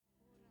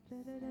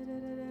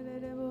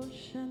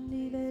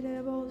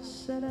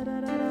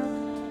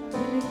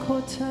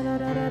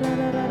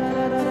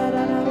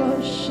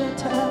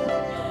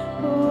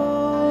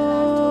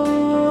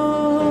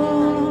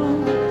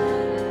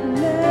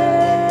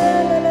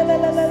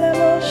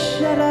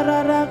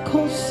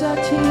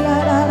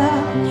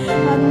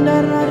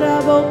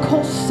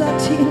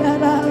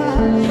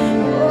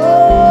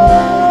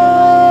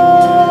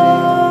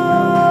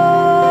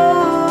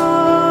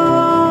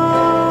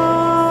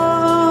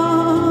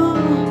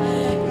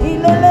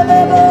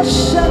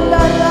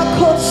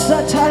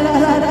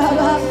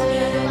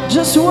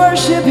Just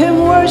worship him,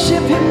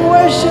 worship him,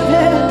 worship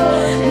him.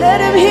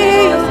 Let him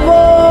hear your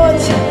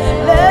voice.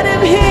 Let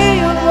him hear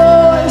your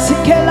voice.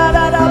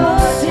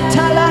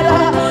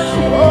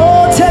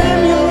 Oh, tell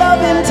him you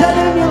love him, tell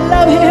him you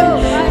love him.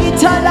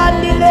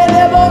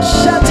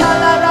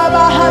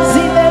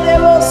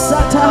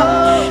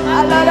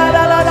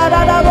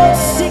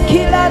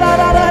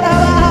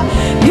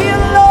 He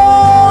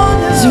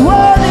alone is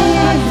worthy.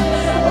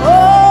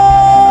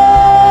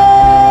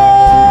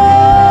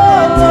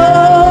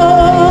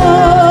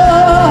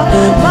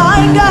 My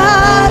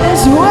God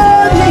is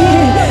worthy.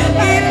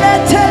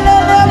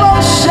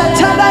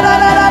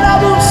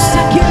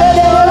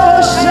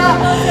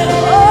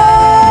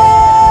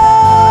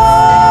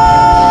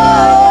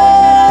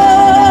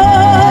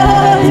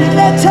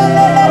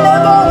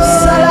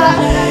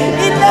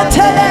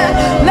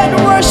 Let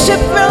worship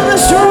fill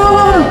this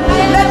room.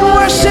 Let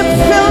worship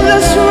fill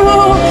this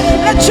room.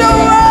 Let your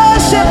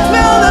worship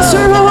fill this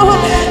room.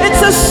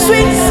 It's a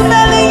sweet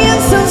smelling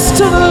incense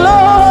to the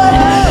Lord.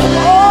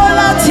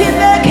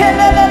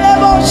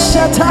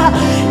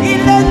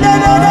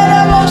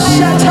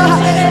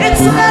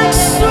 It's like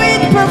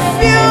sweet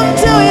perfume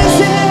to his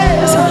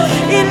ears.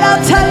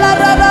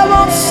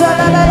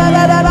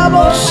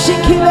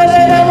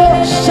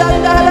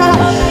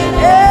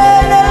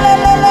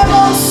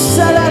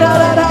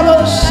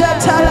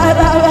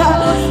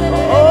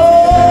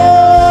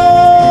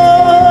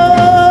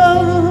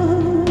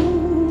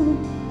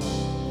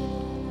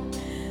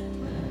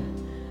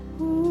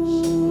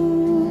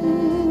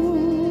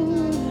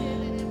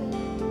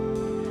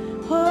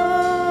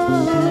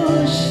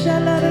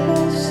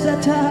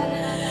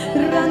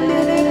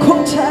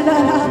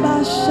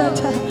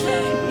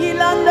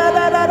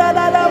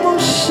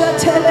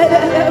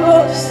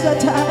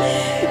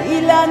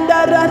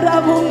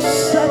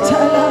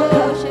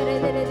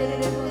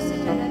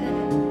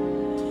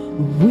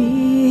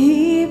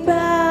 We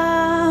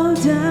bow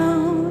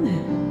down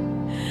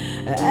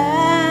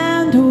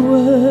and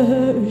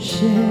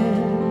worship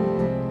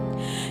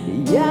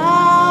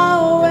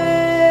Yahweh.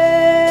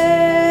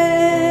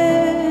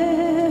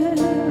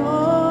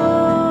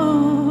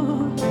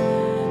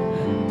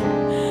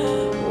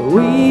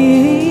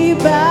 We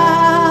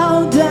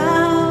bow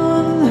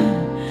down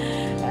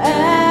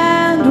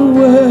and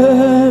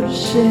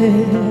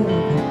worship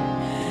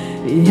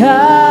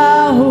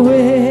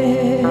Yahweh.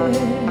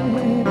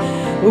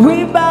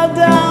 We bow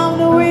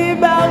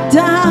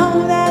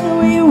down and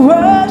we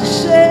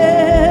worship.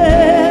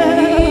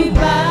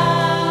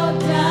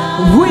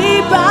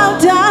 We bow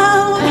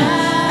down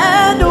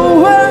and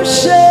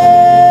worship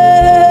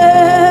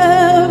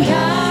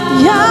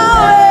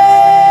Yahweh,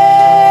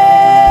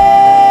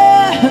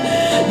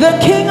 the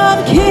King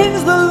of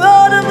Kings, the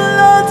Lord of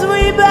Lords.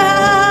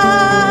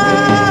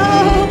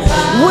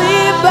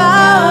 We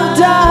bow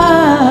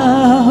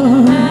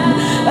down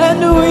and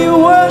we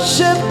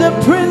worship the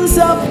Prince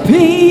of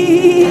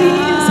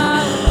Peace.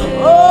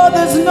 Oh,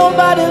 there's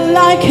nobody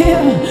like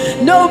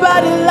him,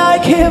 nobody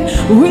like him.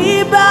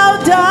 We bow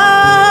down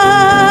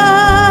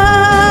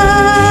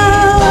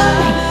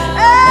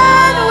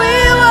and we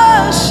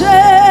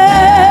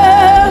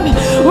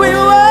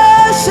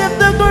worship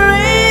the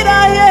great I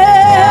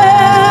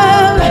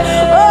am.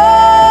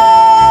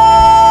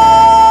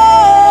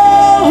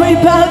 Oh, we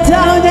bow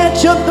down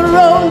at your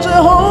throne,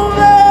 Jehovah.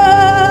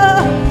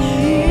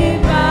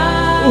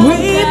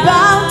 We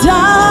bow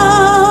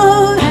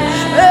down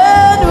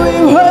and we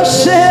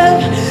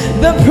worship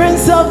the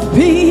Prince of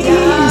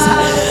Peace,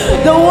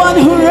 the one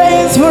who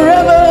reigns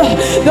forever,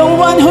 the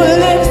one who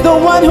lives, the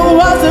one who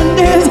was and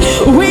is.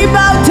 We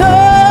bow down,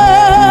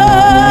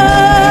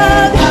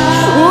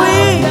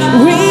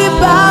 we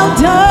bow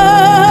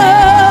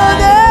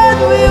down and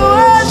we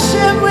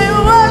worship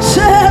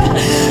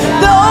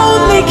the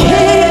only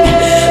King,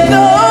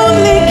 the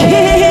only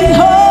King.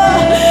 Oh,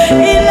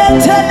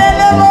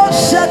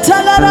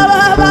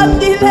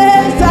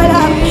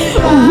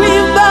 we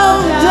bow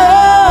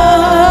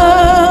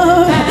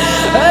down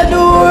and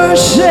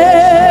worship.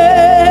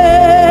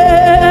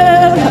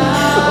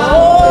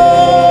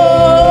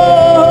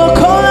 Oh,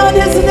 call on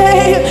his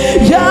name.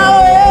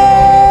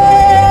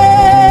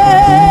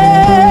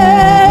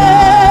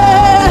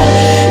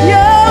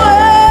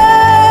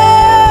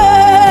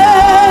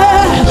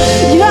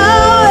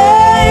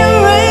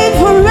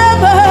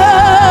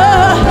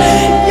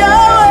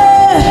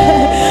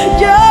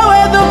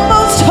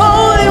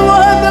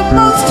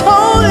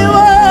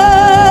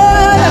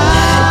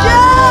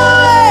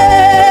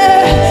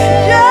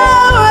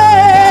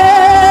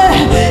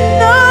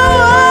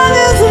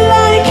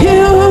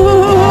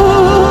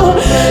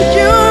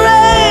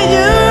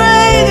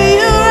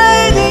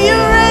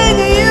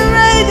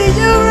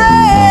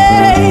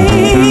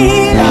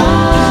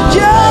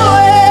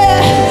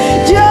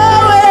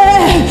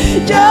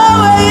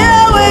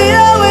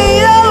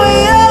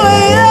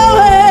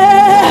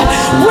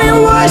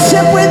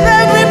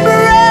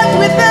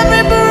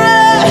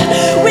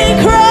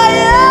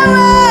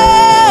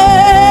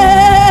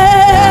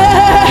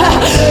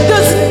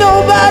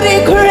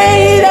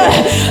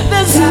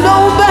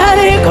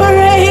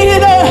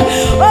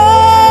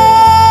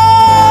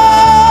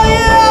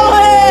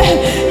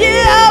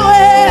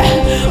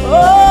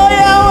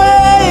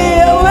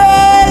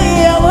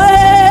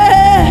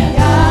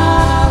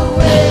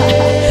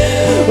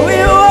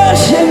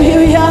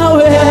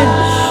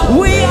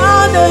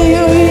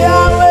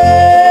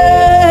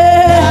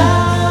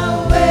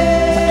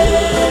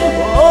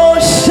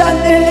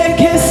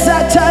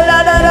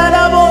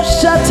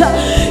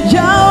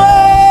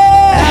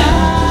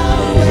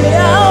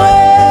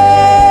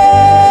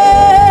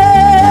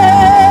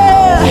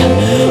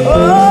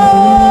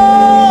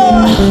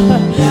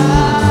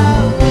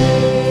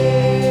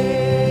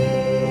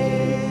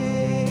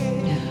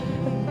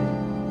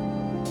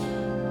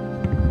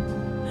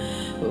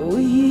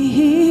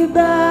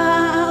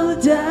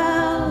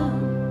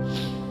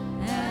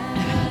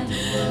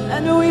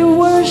 And we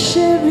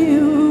worship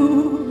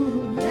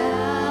you.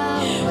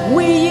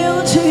 We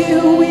yield to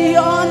you, we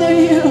honor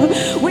you,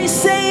 we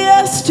say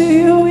yes to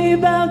you, we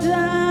bow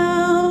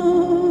down.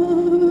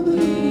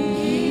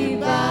 We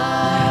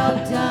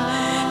bow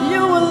down.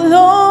 You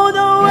alone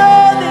are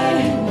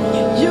worthy,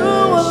 you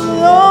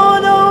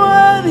alone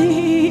are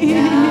worthy.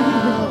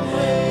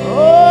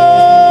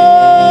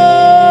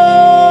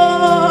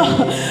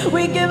 Oh,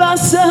 we give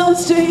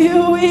ourselves to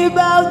you, we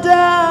bow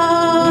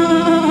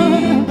down.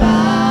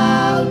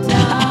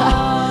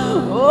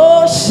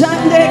 Oh,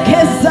 Shande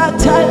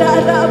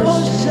Kesata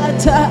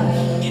Boshata,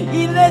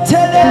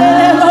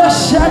 Iletelele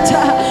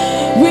Boshata.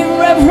 We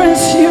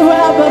reverence you,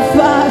 Abba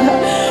Father.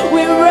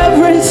 We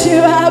reverence you,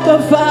 Abba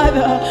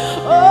Father.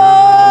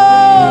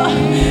 Oh,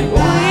 we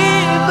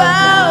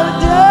bow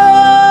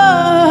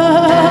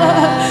down.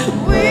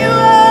 We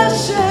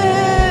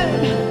worship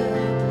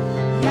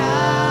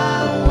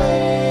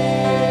Yahweh.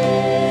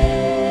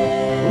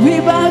 We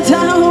bow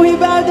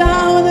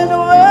down and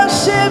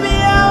worship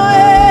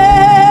Yahweh.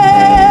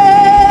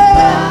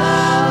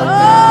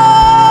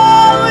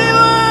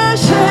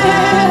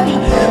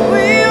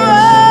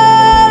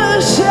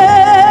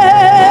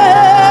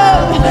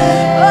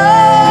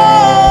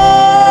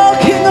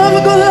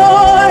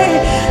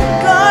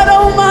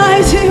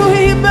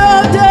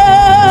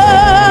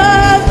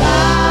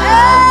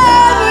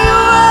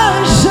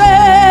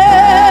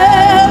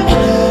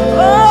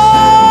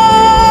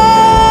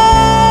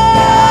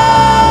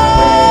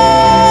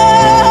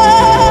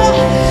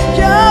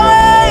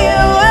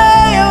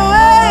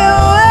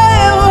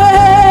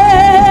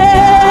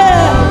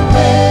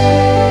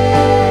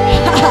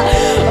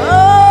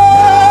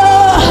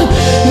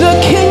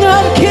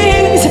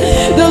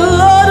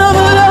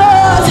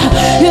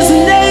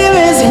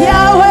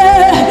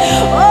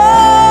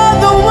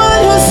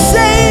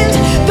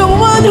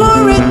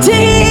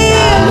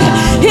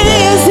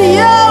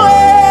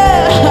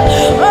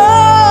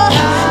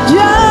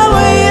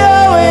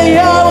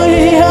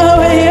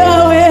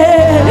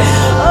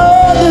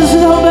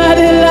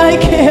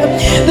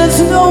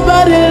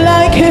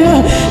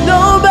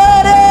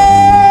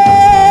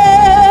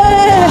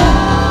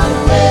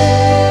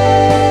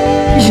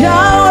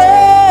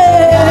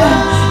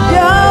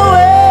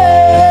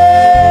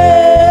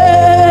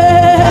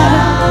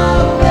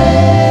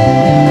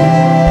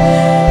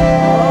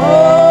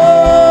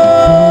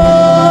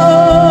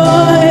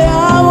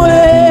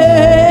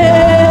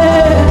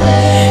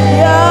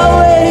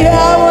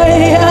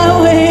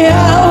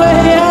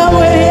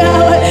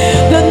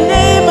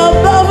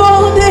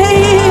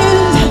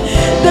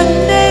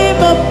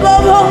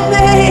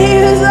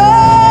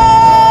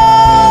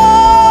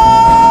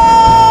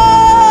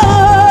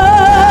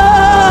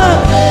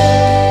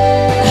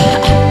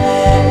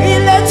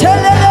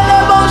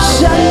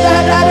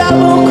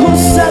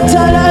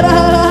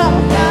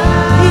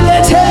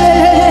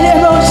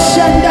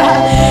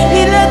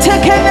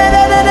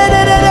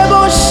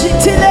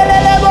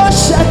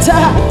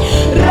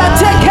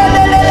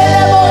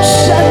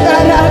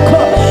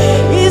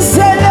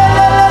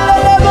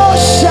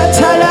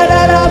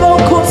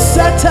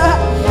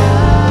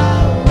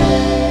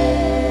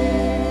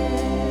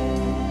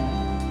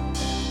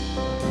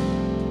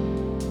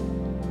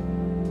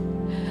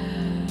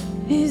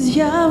 Is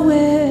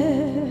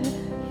Yahweh,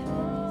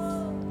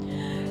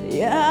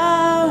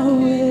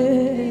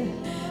 Yahweh.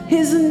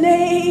 His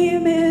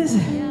name is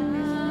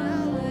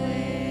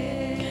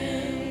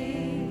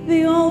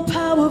the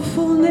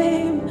all-powerful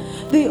name,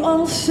 the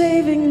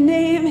all-saving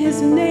name.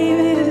 His name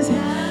is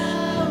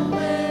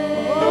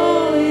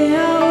oh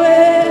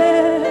Yahweh.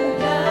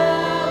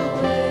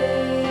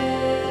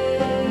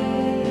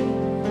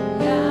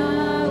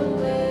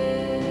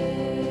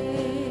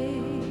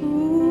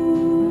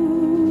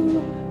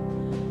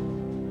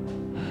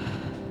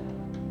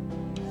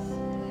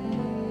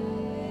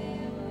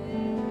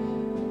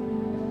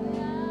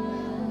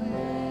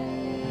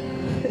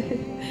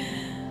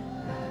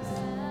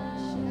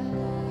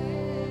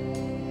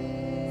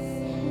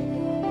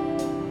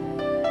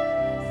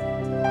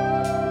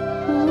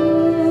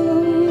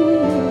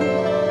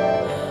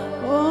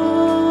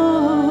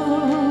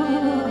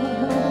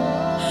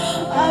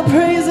 Our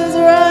praises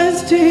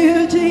rise to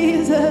you,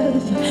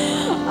 Jesus.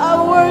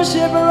 Our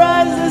worship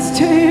rises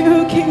to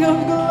you, King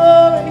of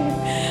glory.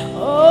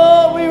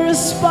 Oh, we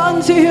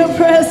respond to your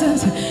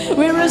presence.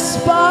 We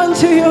respond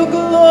to your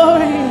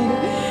glory.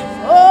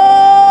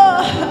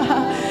 Oh,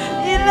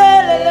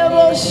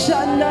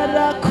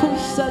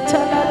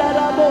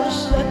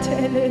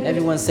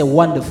 everyone say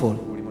wonderful.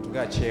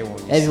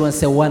 Everyone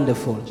say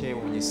wonderful.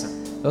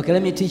 Okay,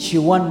 let me teach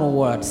you one more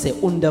word. Say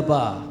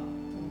underbar.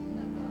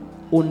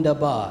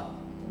 Underbar.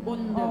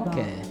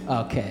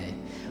 Okay.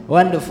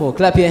 Wonderful.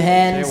 Clap your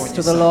hands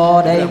to the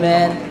Lord.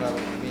 Amen.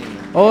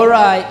 All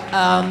right.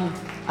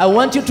 I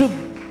want you to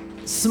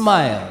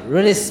smile.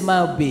 Really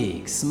smile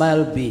big.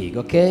 Smile big.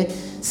 Okay.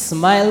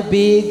 Smile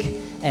big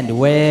and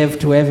wave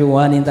to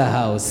everyone in the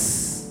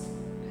house.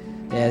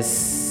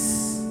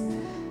 Yes.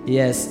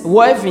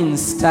 Wave in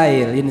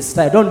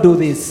style. Don't do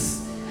this.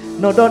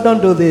 No,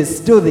 don't do this.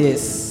 Do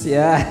this.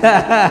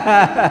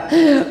 Yeah.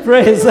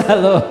 Praise the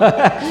Lord.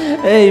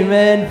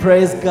 Amen.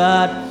 Praise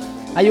God.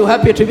 Are you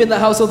happy to be in the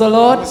house of the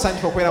Lord?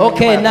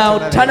 Okay,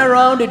 now turn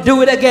around and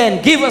do it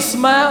again. Give a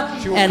smile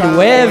and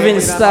wave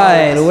in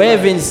style.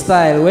 Wave in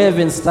style. Wave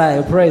in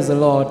style. Praise the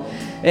Lord.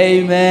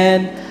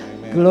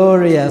 Amen.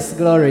 Glorious,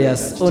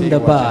 glorious.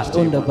 Wunderbar,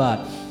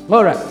 wunderbar.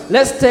 All right,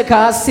 let's take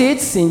our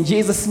seats in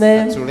Jesus'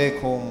 name.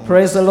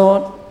 Praise the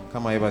Lord.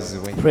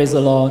 Praise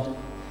the Lord.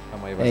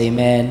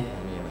 Amen.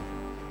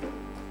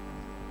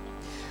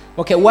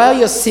 Okay, while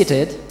you're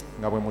seated,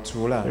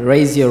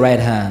 raise your right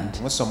hand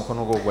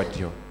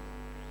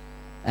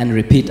and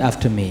repeat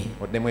after me.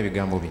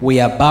 We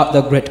are about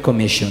the Great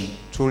Commission.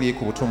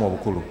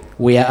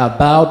 We are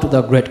about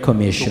the Great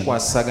Commission.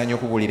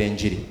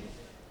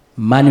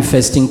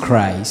 Manifesting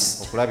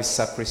Christ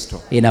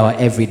in our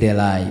everyday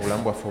life.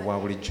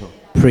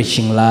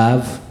 Preaching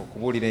love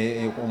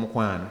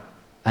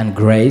and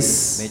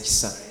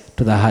grace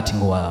to the hurting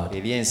world.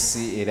 Amen.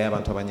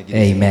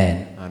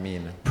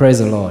 Praise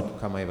the Lord.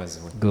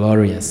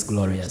 Glorious,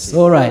 glorious.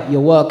 All right,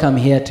 you're welcome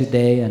here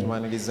today, and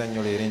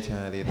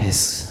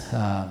yes,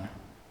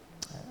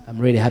 I'm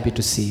really happy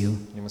to see you.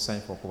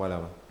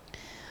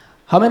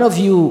 How many of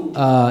you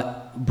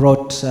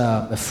brought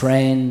a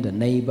friend, a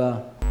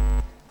neighbor?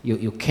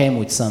 You came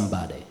with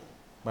somebody.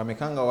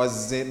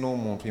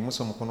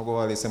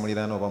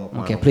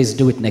 Okay, please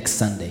do it next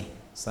Sunday.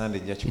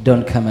 You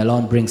don't come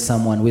alone, bring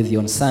someone with you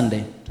on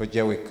Sunday.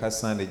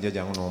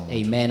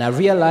 Amen. I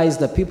realize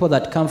the people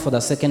that come for the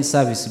second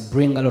service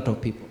bring a lot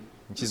of people.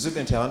 So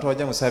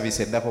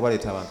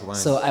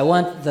I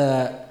want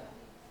the,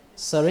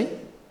 sorry?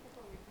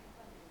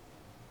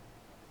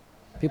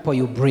 People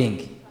you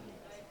bring.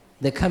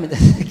 They come in the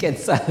second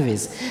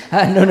service.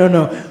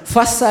 No.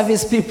 First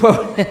service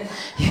people.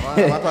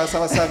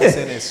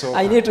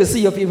 I need to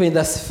see your people in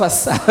the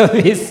first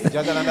service.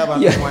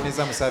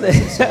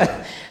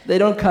 They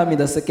don't come in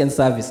the second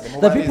service.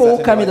 The people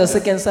who come in the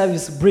second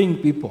service bring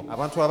people.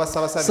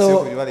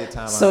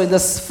 So in the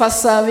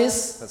first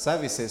service,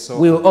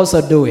 we will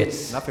also do it.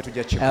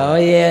 Oh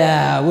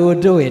yeah, we will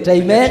do it.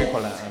 Amen.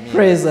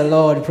 Praise the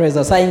Lord. Praise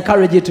us. I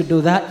encourage you to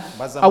do that.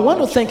 I want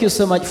to thank you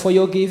so much for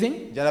your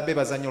giving.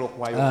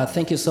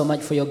 Thank you so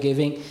much for your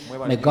giving.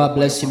 May God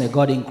bless you. May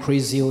God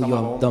increase you.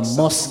 You're the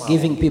most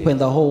giving people in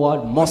the whole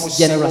world, most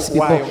generous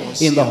people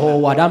in the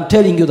whole world. I'm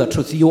telling you the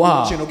truth. You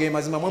are. You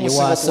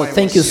are. So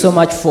thank you so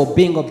much for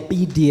being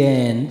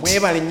obedient,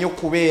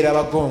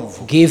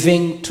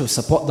 giving to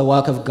support the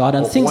work of God.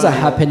 And things are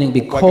happening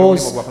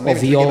because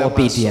of your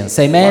obedience.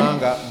 Amen.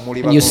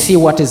 And you see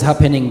what is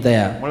happening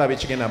there.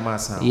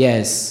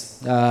 Yes.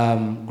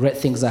 Great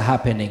things are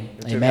happening.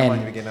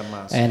 Amen.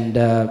 And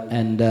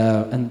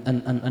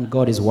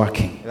God is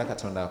working.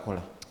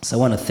 So I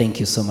want to thank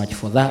you so much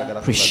for that.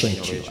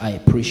 Appreciate you. I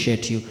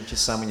appreciate you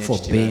for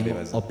being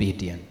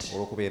obedient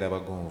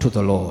to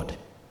the Lord.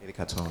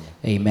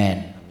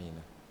 Amen.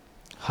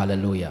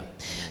 Hallelujah.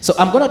 So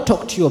I'm going to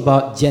talk to you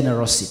about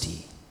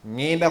generosity.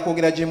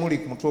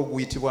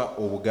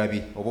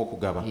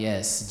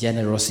 Yes,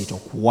 generosity.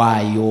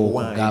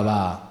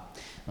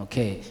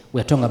 Okay,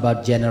 we're talking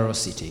about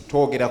generosity.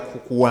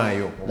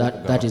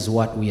 That is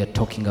what we are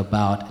talking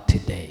about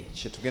today.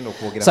 So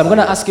I'm going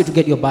to ask you to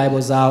get your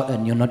Bibles out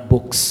and your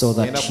notebooks so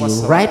that you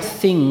write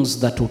things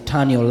that will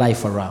turn your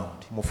life around.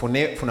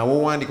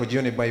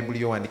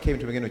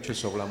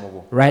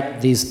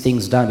 Write these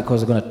things down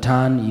because they're going to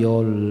turn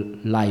your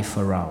life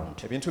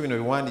around.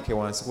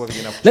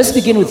 Let's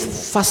begin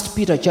with 1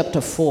 Peter chapter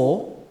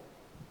 4.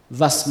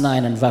 Verse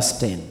 9 and verse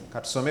 10.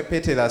 1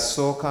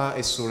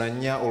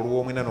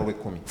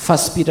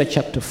 Peter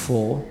chapter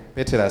 4,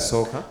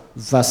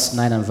 verse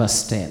 9 and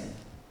verse 10.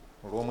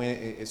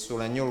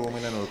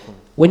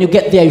 When you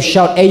get there, you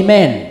shout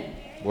amen.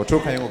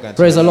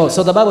 Praise the Lord.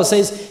 So the Bible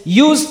says,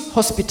 use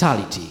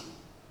hospitality.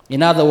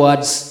 In other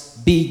words,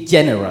 be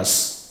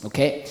generous.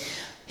 Okay?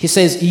 He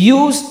says,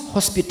 use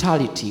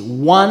hospitality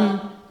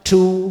one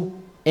to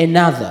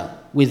another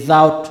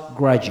without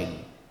grudging.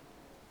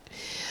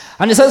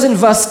 And it says in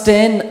verse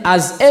 10,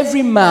 as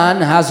every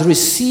man has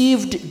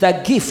received the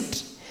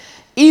gift,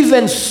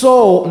 even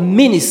so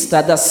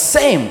minister the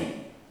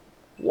same.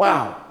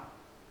 Wow.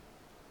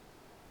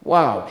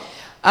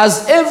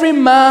 As every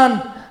man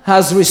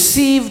has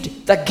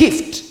received the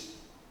gift,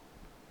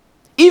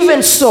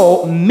 even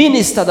so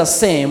minister the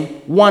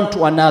same one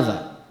to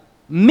another.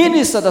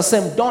 Minister the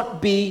same.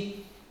 Don't be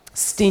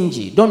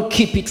stingy. Don't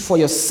keep it for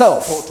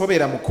yourself.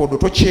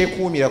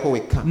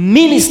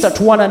 Minister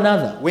to one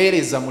another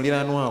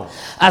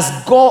as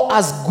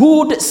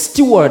good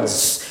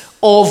stewards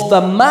of the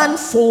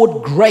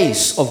manifold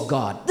grace of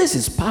God. This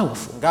is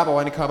powerful.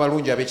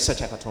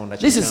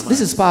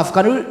 This is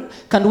powerful.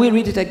 Can we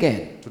read it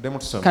again?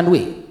 Can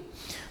we?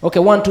 Okay,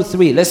 1, 2,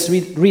 3. Let's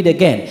read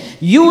again.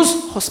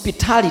 Use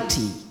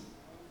hospitality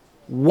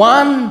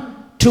one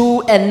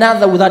to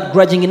another without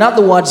grudging. In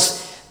other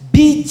words,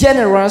 be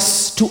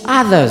generous to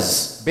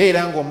others.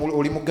 beera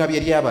ng'oli mugabi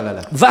eri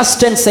abalala. Verse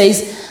 10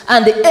 says,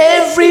 and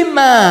as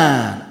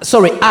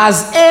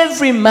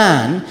every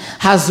man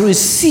has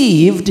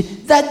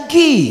received the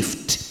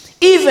gift,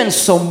 even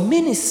so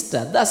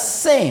minister the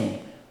same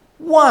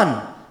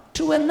one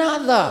to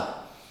another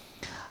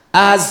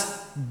as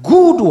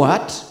good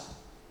what?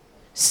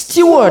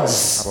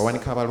 Stewards, good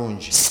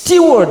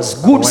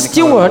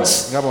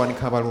stewards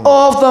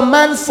of the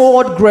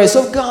manifold grace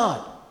of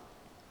God.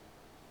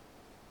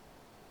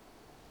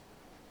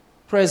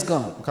 Praise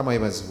God.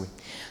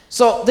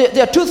 So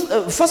there are two.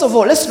 First of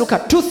all, let's look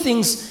at two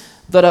things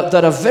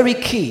that are very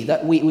key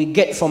that we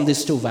get from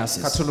these two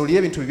verses.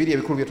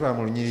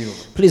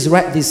 Please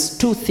write these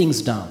two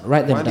things down.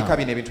 Write them down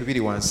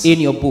in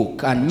your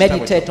book and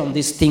meditate on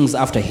these things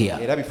after here.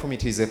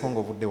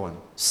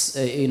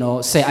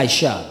 Say I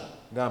shall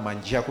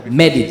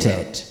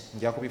meditate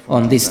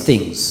on these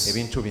things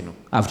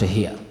after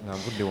here.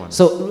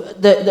 So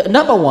the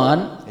number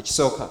one,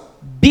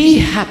 be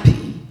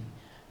happy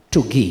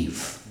to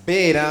give.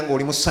 Be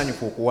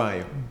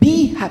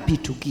happy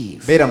to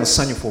give.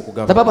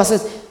 The Bible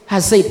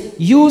has said,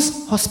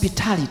 use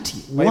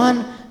hospitality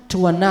one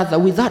to another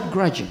without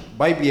grudging.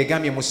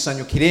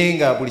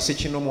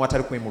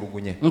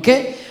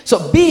 Okay?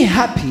 So be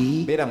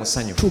happy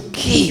to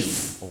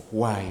give.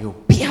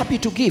 Be happy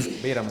to give.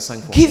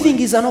 Giving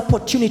is an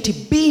opportunity.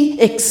 Be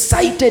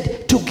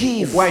excited to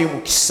give.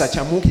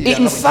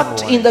 In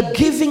fact, in the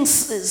giving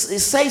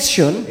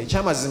session,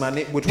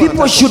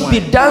 people should be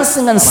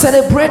dancing and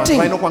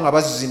celebrating.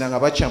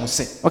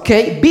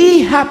 Okay?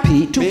 Be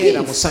happy to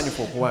give.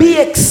 Be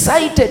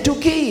excited to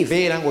give.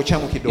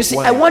 You see,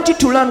 I want you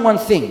to learn one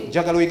thing.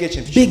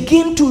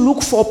 Begin to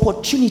look for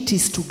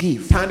opportunities to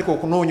give.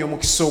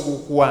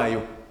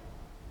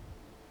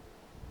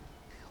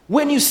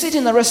 When you sit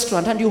in a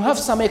restaurant and you have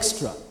some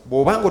extra,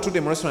 pay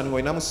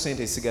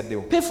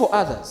for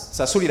others.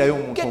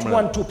 Get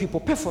 1-2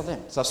 people, pay for them.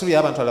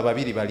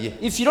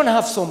 If you don't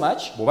have so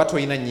much,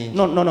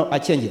 no, I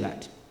change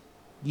that.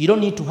 You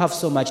don't need to have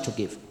so much to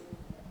give.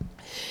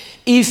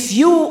 If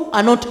you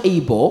are not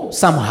able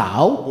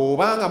somehow to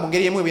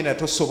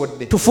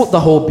foot the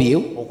whole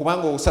bill,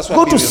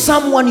 go to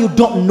someone you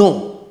don't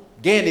know.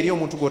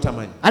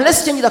 And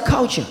let's change the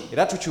culture.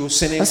 I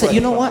say,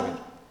 you know what?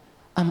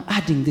 I'm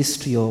adding this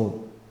to your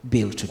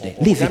bill today.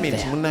 Leave it there.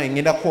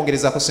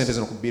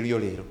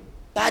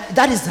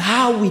 That is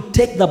how we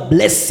take the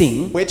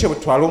blessing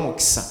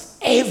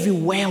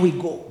everywhere we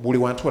go.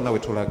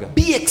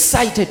 Be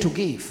excited to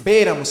give.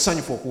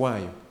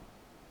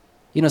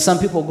 You know, some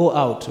people go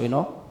out, and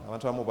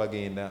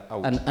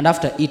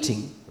after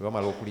eating,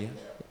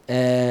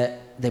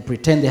 they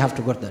pretend they have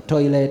to go to the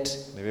toilet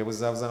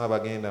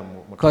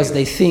because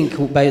they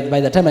think by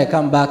the time I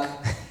come back,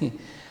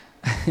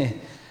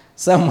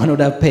 someone would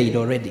have paid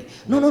already.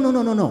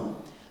 No.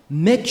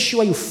 Make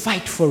sure you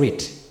fight for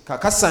it.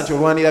 Fight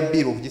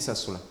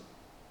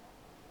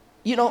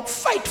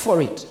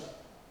for it.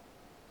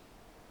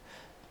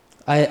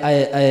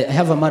 I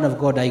have a man of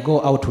God, I go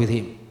out with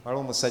him.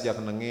 In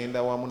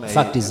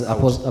fact, it's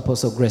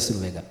Apostle Grace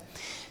Lubega.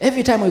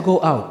 Every time we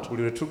go out,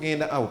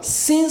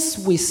 since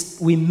we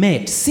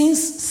met,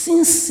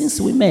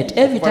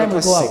 every time we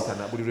go out,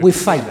 we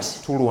fight.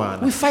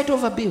 We fight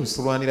over bills.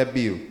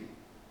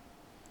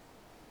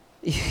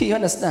 You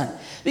understand?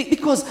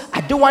 Because I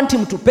don't want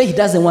him to pay, he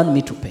doesn't want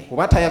me to pay. We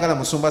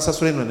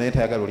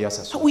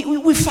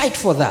fight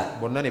for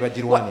that.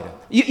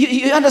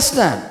 You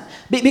understand?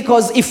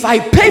 Because if I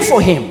pay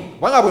for him,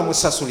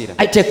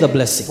 I take the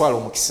blessing.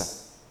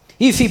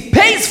 If he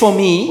pays for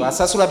me,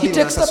 he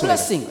takes the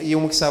blessing.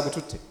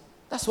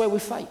 That's why we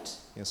fight.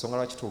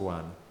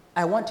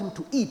 I want him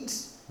to eat,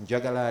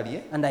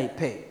 and I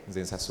pay.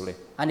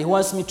 And he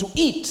wants me to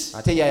eat,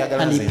 and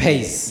he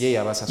pays.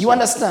 You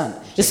understand?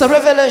 It's a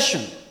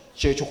revelation.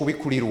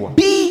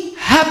 Be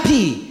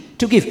happy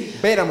to give.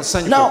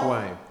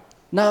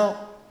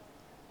 Now,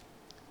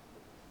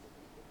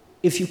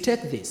 if you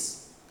take this,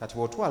 it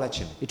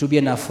will be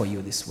enough for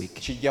you this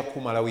week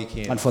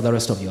and for the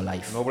rest of your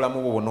life.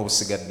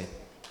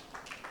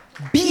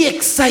 Be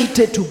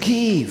excited to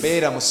give.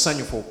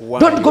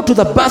 Don't go to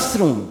the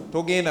bathroom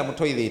in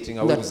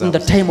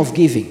the time of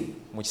giving.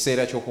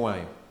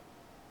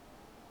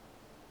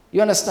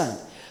 You understand?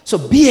 So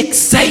be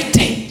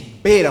excited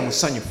in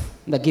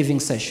the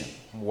giving session.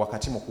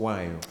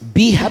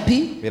 Be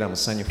happy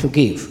to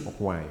give.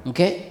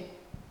 Okay?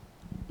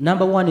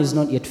 Number one is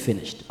not yet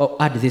finished. Oh,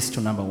 add this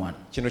to number one.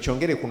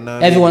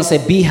 Everyone say,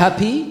 be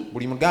happy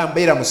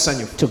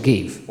to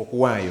give.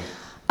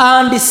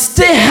 And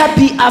stay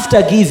happy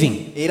after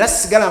giving.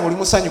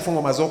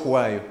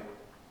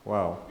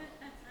 Wow.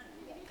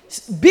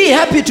 Be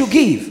happy to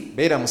give.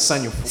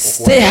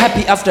 Stay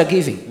happy after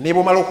giving.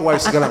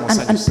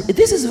 And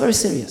this is very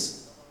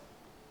serious.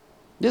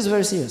 This is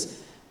very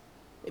serious.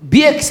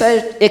 Be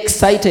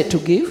excited to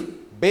give.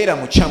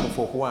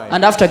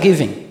 And after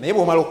giving,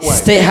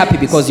 stay happy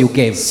because you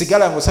gave.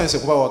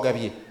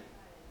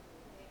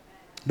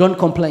 Don't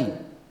complain.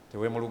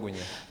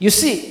 You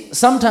see,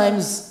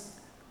 sometimes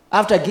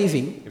after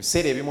giving,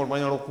 ebiseera ebimu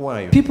oluvannyuma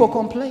lw'okuwaayo people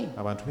complain.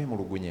 abantu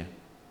beemulugunya.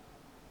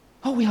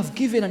 Oh, we have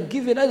given and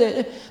given.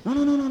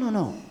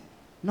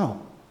 No.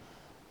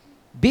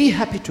 Be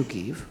happy to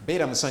give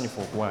beera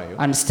musanyufu okuwaayo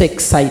and stay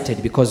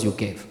excited because you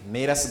gave.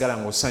 neera sigala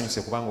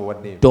ng'osanyuse kubanga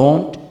owaddeyo.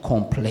 Don't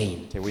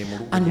complain.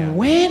 Teweemulugunya. And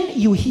when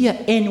you hear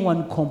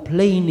anyone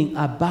complaining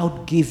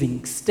about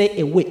giving, stay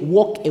away,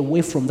 walk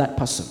away from that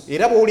person.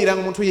 Era bw'owulira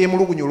omuntu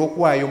yeemulugunya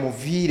olw'okuwaayo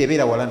muviire,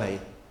 beera wala naye.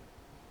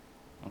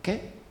 Okay?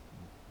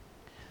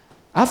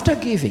 After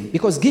giving,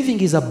 because giving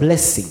is a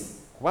blessing.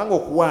 Kubanga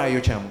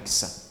okuwaayo kya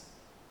mukisa.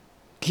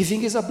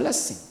 Giving is a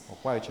blessing.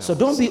 Okuwaayo kya So mukisa.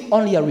 don't be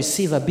only a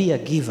receiver, be a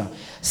giver.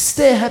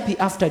 Stay happy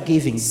after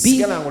giving.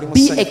 Sigala ng'oli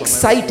Be musanyufu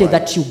excited olw'okuwaayo.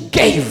 that you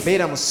gave.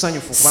 Beera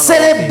musanyufu kubanga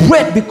owaddeyo.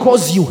 Celebrate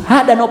because you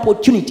had an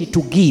opportunity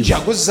to give.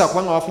 Jaguza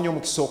kubanga wafunye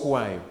omukisa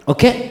okuwaayo.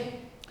 Okay?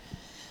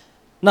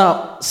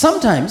 Now,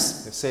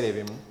 sometimes Ebiseera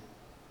ebimu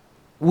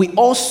we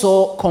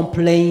also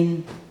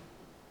complain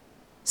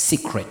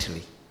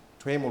secretly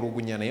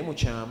twemulugunya naye mu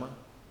kyama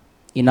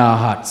in our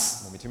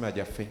hearts. mu mitima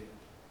gyaffe.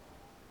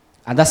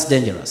 And that's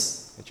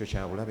dangerous. Ekyo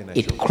kya bulabe nakyo.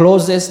 It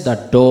closes the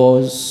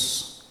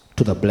doors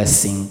to the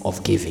blessing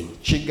of giving.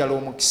 Kiggala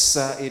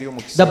omukisa eri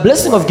omukisa. The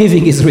blessing of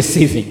giving is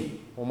receiving.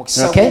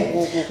 Omukisa Okay?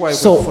 gw'okuwaayo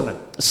gw'okufuna.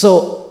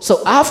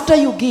 So after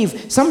you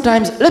give,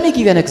 sometimes, let me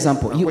give you an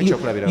example.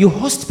 Nakwo You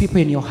host people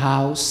in your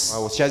house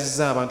Awo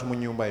okyazizza abantu mu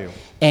nnyumba yo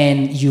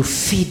and you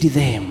feed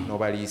them.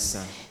 n'obaliisa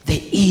They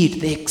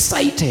eat, they're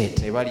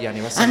excited. ne balya ne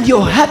And basanyuka.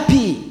 you're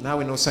happy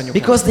Naawe n'osanyuka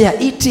because they are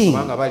eating.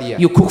 kubanga balya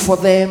You cook for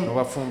them.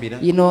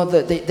 n'obafumbira. You know,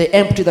 they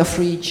empty the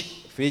fridge.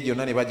 Fridge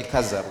yonna ne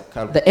bagikaza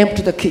bukalu. They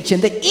empty the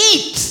kitchen. They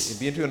eat.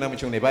 Ebintu byonna mu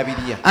kyombo ne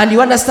babirya. And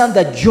you understand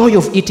the joy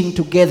of eating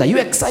together. You're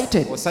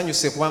excited.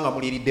 Osanyuse kubanga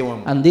muliiridde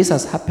wamu. And this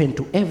has happened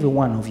to every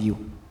one of you.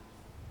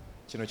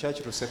 Kino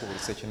kyakituuse ku buli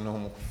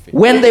ssekinnoomu ku ffe.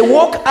 When they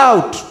walk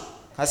out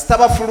Kasita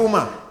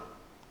bafuluma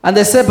and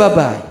they say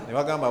bye-bye ne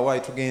bagamba waayi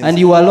tugenze and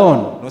you are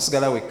alone,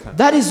 n'osigala wekka.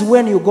 that is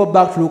when you go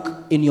back to look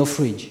in your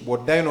fridge.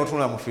 Bw'oddayo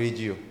n'otunula mu fridge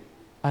yo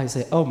I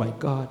say, oh my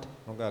God,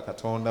 nogaa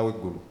Katonda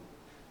w'eggulu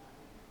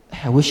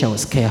I wish I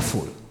was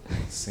careful.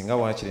 singa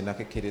waakiri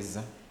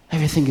nakekkereza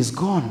Everything is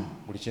gone.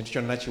 buli kintu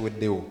kyonna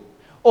kiweddewo.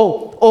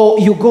 Oh,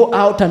 you go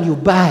out and you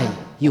buy,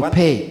 you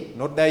pay.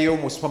 N'oddayo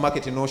mu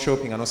supermarket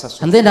n'oshoppinga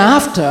n'osasula. And then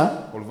after,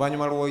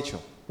 Oluvannyuma lw'ekyo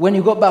when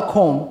you go back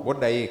home,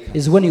 bw'oddayo eka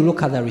is when you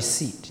look at the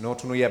receipt.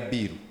 n'otunuulira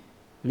bbiiru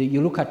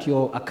You look at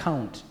your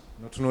account.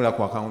 n'otunuulira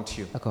ku akawunti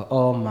yo. I go,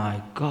 oh my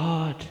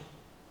God,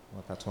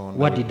 Katonda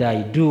what did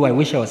I do? I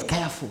wish I was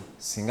careful.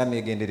 singa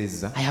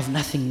neegendereza. I have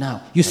nothing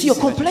now. You see, you're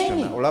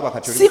complaining. Olaba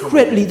kati oli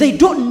Secretly, they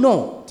don't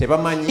know.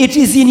 Tebamanyi It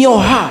is in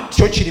your heart.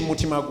 kyo kiri mu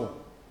mutima gwo.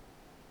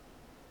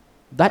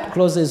 That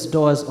closes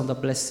doors on the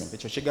blessing.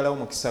 Ekyo kiggalawo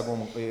omukisa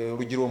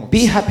oluggi Be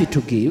lw'omukisa. happy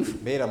to give,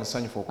 Beera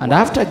musanyufu and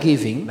after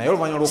giving, naye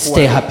oluvannyuma stay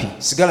lw'okuwaayo happy.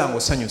 sigala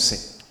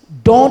ng'osanyuse.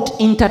 Don't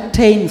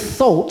entertain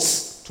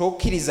thoughts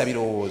Tokkiriza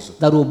birowoozo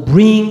that will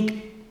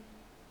bring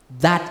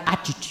that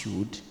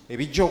attitude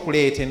ebijja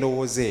okuleeta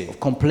endowooza eyo of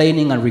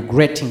complaining and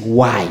regretting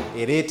why.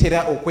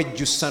 ereetera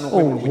okwejjusa Oh,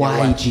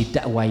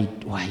 n'okwemulugunya.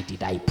 why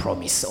did I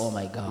promise? Oh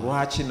my God.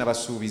 Lwaki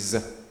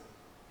nabasuubiza?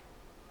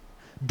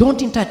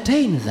 Don't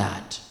entertain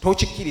that.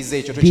 Tokikkiriza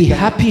ekyo, Be tokiganya.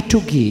 happy to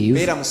give.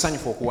 Beera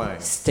musanyufu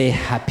okuwaayo. Stay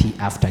happy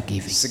after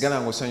giving.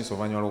 Sigala ng'osanyusa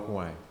oluvannyuma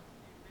lw'okuwaayo.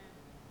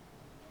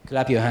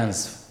 Clap your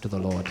hands to the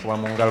Lord. Kuba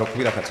mu ngalo,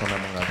 kubira Katonda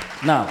mu ngalo.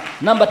 Now,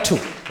 number two.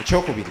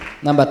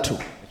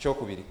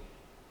 Ekyokubiri.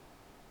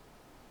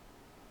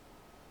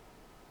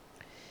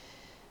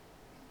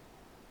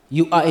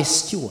 You are a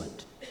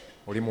steward.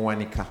 Oli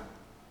muwanika.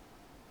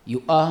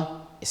 You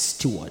are a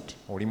steward.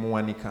 Oli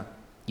muwanika.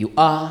 You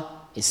are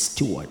a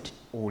steward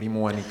Oli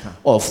muwanika.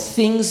 of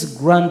things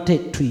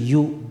granted to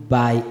you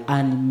by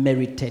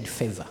unmerited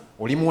favor.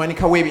 Oli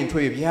muwanika w'ebintu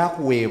ebyo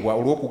byakuweebwa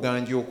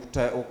olw'okuganja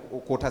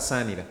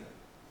okwotasaanira.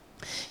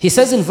 He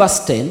says in verse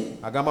 10,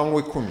 Agamba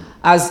mu 10.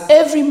 as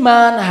every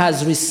man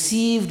has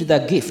received the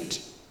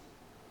gift,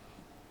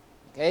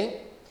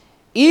 okay,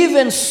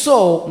 even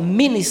so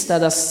minister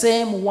the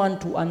same one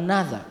to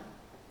another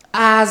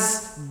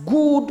as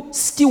good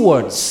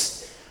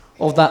stewards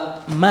of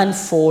the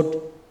manifold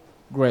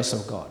grace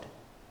of God.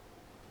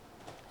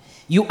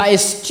 You are a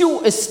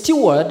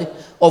steward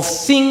of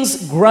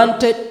things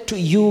granted to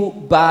you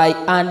by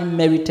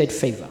unmerited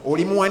favor.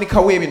 Oli muwanika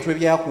w'ebintu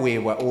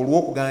ebyakuweebwa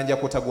olw'okuganja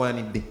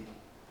kw'otagwanidde.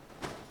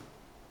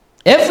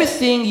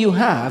 Everything you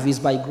have is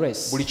by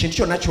grace. Buli kintu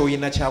kyonna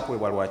ky'olina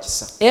kyakuweebwa lwa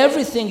kisa.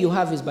 Everything you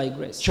have is by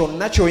grace.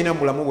 Kyonna ky'olina mu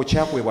bulamu bwo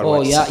kyakuweebwa lwa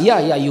Oh, kisa.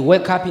 yeah. You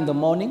wake up in the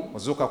morning,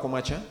 Ozuuka ku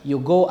makya you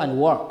go and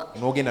work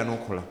n'ogenda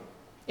n'okola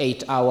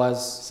 8 hours.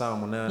 ssaawa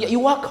 8. You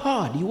work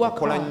hard.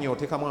 Okola nnyo,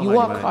 oteekamu You amaanyi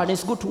work mangi. hard.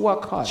 It's good to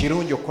work hard.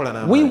 Kirungi okukola We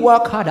n'amaanyi.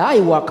 work hard.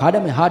 I work hard.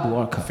 I'm a hard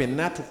worker.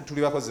 Ffenna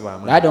tuli bakozi I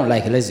b'amaanyi. don't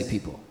like lazy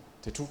people.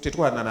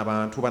 Tetwana na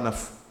bantu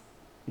banafu.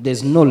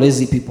 There's no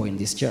lazy people in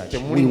this church.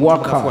 Temuli We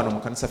work banafu wano hard. mu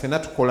kanisa, ffenna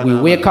tukola We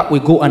wake n'amaanyi. up, we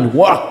go and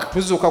work.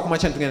 Tuzuuka ku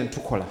makya ne tugenda ne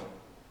tukola.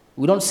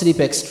 We don't sleep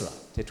extra.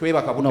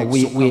 Tetwebaka No, budde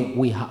kusukkamu.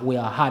 we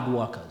are hard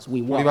workers.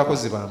 We Tuli work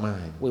bakozi hard.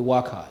 b'amaanyi. We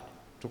work hard.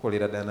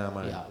 tukolera ddala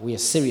n'amaanyi. Yeah, we are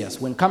serious.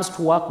 When it comes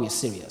to work, we are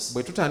serious.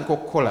 Bwe tutandika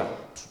okukola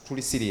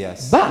tuli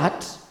serious.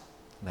 But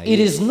Naye, it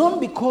is not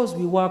because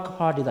we work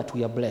hard that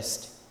we are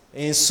blessed.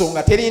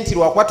 ensonga teri nti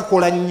lwakuba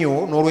tukola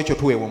nnyo n'olwekyo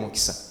tuweebwa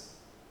omukisa.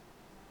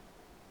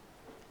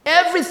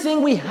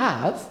 Everything we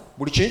have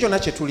Buli kintu kyonna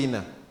kye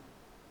tulina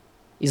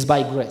is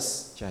by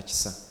grace. kya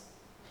kisa.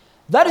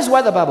 That is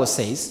why the Bible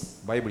says,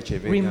 Bayibuli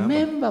kyeva egamba.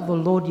 remember the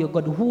Lord your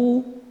God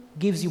who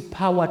gives you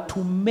power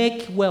to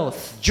make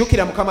wealth.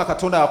 Jjukira Mukama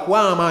Katonda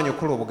akuwa amaanyi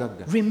okukola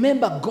obugagga.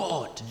 Remember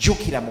God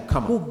Jjukira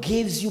Mukama who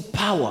gives you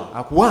power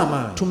akuwa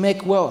amaanyi to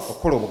make wealth.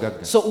 okukola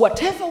obugagga. So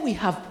whatever we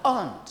have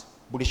earned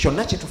Buli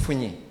kyonna kye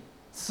tufunye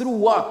through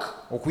work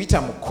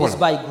okuyita mu is kukola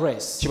by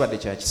grace. kibadde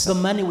kya The kisa.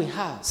 money we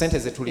have Sente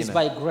ze is tulina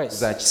by grace.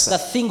 za The kisa.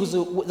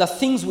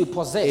 things we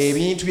possess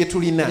Ebintu bye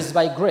tulina is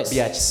by grace.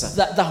 bya kisa.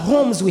 The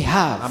homes we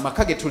have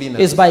Amaka ge tulina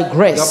is by gavudde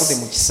grace.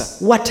 mu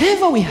kisa.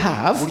 Whatever we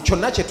have Buli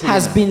kyonna kye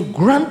has tulina been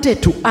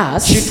granted to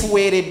us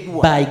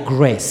kituweereddwa by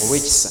grace.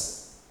 olw'ekisa.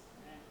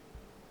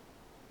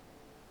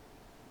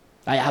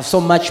 I have so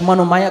much money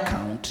on my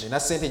account Nina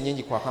ssente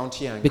nnyingi ku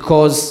akawunti yange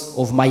because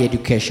of my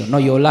education. No,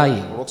 you're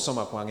lying.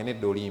 olw'okusoma kwange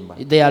nedda olimba.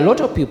 There are a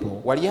lot of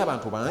people Waliyo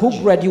abantu who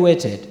bangi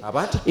graduated.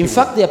 abaatikkirwa. In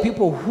fact, there are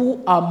people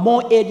who are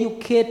more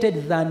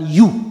educated than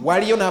you,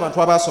 Waliyo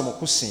n'abantu abaasoma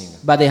okusinga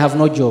but they have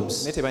no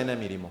jobs. naye tebalina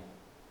mirimu.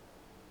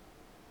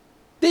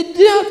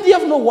 They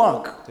have no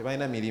work,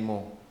 Tebalina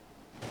mirimu.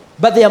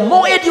 but they are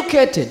more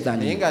educated than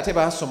Naye you. ng'ate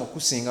baasoma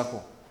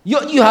okusingako.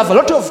 You have a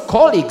lot of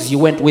colleagues you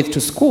went with to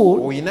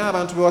school. Olina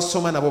abantu be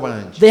wasoma nabo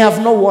bangi They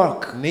have no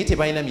work. naye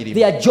tebalina mirimu.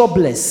 They are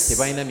jobless.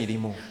 Tebalina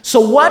mirimu. So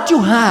what you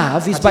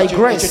have is by Ekyo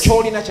grace.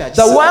 ky'olina kya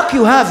The kisa. work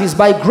you have is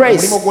by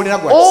grace. Omulimu gw'olina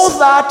gwa All kisa.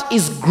 that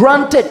is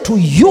granted to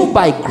you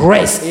by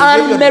grace. Ebyo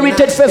byonna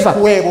Unmerited favor.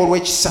 bikuweebwa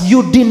olw'ekisa.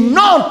 You did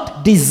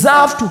not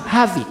deserve to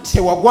have it,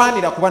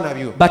 Tewagwanira kuba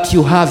nabyo. but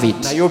you have it.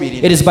 Nayo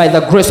birina. It is by the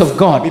grace of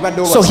God.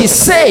 Bibadde So he olwa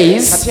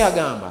says, Kati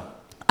agamba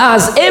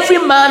as every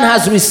man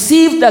has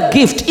received a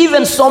gift,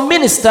 even so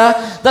minister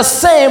the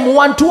same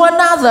one to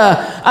another,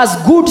 as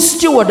good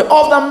steward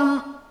of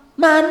the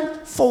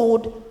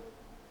manifold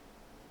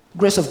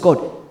grace of God.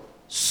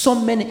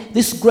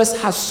 This grace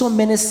has so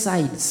many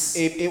sides.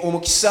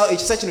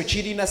 ekisa kino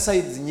kirina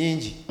sides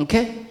nyingi.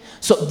 Okay?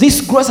 So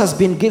this grace has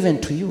been given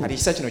to you. Kati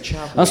ekisa kino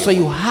And so kyakuweebwa.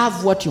 you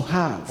have what you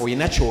have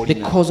Olina ky'olina.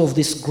 because of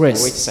this grace.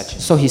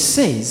 So he Kati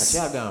says,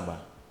 agamba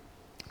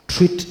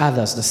treat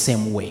others the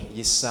same way,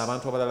 yisa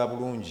abantu abalala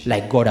bulungi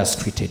like God has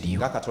treated you.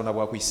 nga Katonda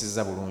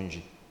bw'akuyisizza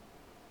bulungi.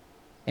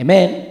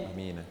 Amen.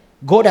 Amiina.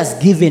 God has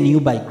given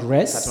you by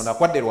grace. Katonda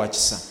akwadde lwa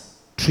kisa.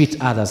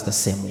 Treat others the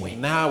same way.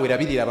 Naawe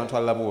labirira abantu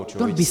abalala bw'otyo.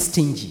 Don't be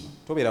stingy.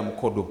 Tobeera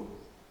mukodo.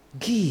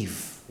 Give.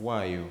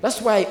 Waayo.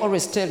 That's why I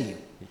always tell you,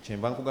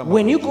 Kyenva nkugamba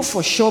when you bulijjo. go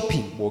for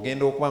shopping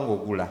Bw'ogenda okuba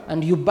ng'ogula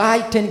and you buy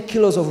 10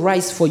 kilos of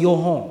rice for your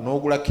home,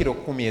 n'ogula kiro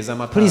 10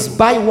 ez'amaka. please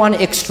buy one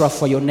extra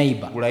for your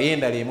neighbor. Gulayo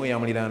endala emu eya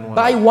muliraanwa.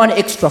 Buy one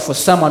extra for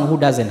someone who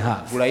doesn't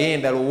have. Gulayo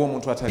endala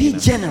ow'omuntu Be atalina.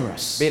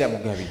 generous. Beera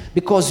mugabi.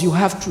 Because you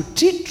have to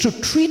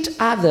treat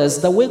others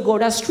the way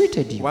God has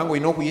treated you. Kubanga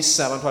olina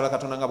okuyisa abantu abalala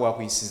Katonda nga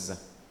bw'akuyisizza.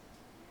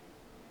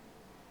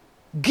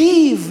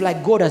 Give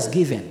like God has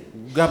given.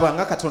 Gaba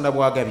nga Katonda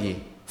bw'agabye.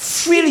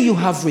 Freely you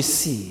have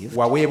received,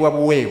 Waweebwa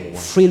buweebwa.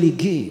 freely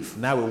give.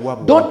 Naawe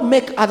wabwa. Don't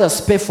make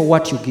others pay for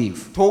what you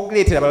give.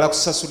 Toleetera balala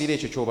kusasulira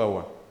ekyo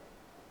ky'obawa.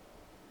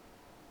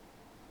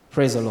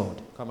 Praise the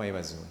Lord. Kama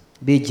yebaziwe.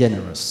 Be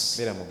generous.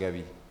 Beera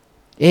mugabi.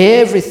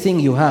 Everything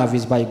you have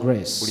is by Buli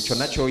grace.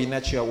 kyonna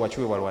ky'olina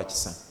wakiweebwa lwa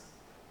kisa.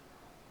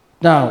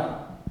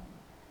 Now,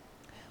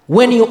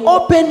 when you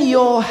open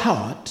your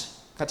heart,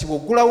 Kati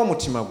bw'oggulawo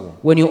omutima gwo,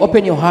 when you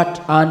open your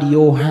heart and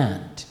your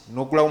hand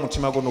n'oggulawo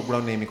omutima gwo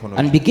n'oggulawo n'emikono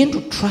and gyo, begin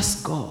to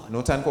trust God.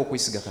 n'otandika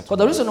okwesiga For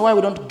the Katonda. reason why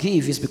we don't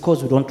give is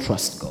because we don't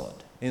trust God.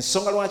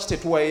 Ensonga lwaki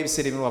tetuwayo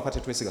ebiseera ebimu lwaka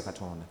tetwesiga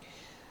Katonda.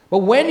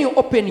 But when you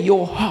open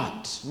your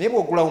heart Naye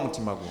bw'oggulawo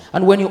omutima gwo,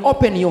 and when you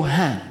open your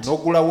hand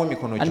n'oggulawo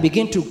emikono and gyo,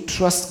 begin to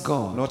trust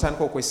God,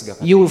 n'otandika okwesiga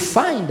Katonda, you will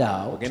find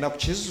out ogenda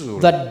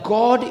kukizuula. that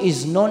God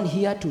is not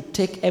here to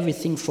take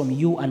everything from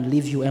you and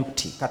leave you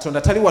empty.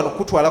 Katonda tali wano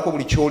kutwalako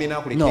buli ky'olina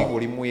akuleke No,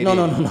 ng'oli no, mwereere. no,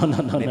 no, no,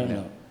 no, no, no,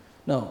 no.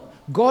 No.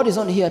 God is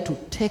not here to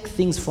take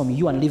things from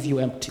you and leave you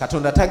empty.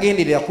 Katonda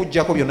tagenderera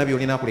kuggyako byonna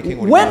by'olina akuleke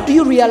ng'oli When mwereere. do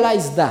you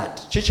realize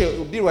that? Kiki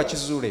ddi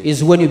lwakizuule?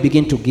 Is when you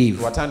begin to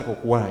give. Watandika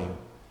okuwaayo.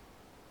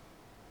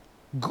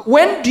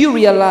 When do you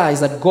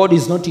realize that God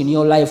is not in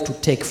your life to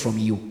take from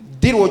you?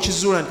 Ddi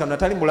lw'okizuula nti Katonda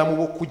tali mulamu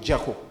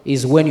bw'okuggyako.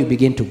 Is when you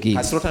begin to give.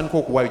 Kasita otandika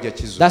okuwaayo ojja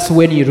kizuula. That's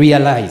when you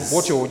realize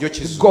Bw'otyo ojja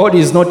kizuula. God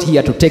is not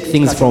here to take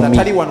things from Katonda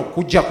tali me. wano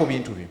kuggyako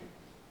bintu byo.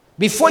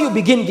 Before you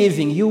begin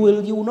giving, you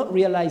will not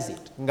realize it.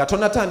 Nga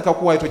tonatandika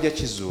kuwaayo tojja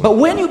kizuula. But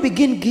when you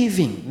begin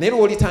giving, Naye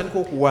lw'olitandika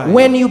okuwaayo,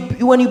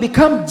 when you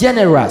become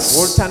generous,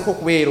 lw'olitandika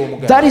okubeera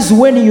omugabi, that is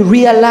when you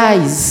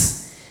realize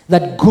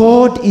that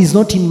God is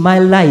not in my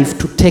life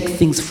to take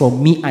things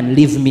from me and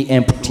leave me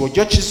empty.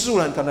 ojja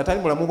kizuula nti Katonda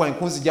tali mulamu bwange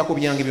kunziggyako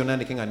byange byonna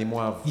ndeke nga ndi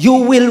mwavu. You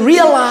will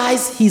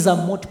realize He's a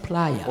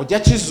multiplier. Ojja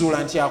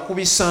kizuula nti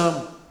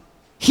akubisaamu.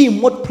 He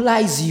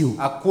multiplies you.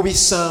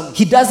 akubisaamu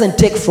He doesn't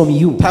take from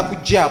you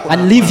takugjaako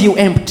and leave you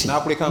empty.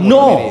 n'akuleka No,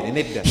 ng'olemerere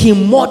nedda he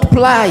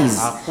multiplies.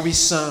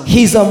 akubisaamu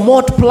He's a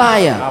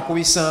multiplier.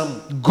 akubisaamu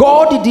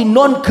God did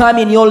not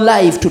come in your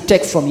life to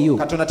take from you.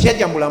 katonda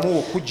teyajja mu bulamu bwo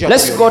okujja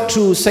Let's go to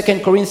 2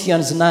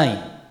 Corinthians 9.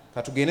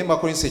 katugende mu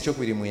bakolinso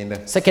ekyokubiri 9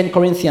 2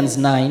 Corinthians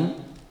 9,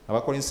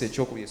 abakolinso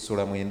ekyokubiri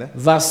essula 9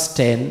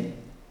 verse 10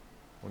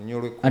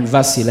 olunya and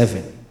verse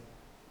 11.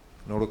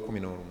 n'olw'ekkumi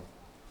n'olumu.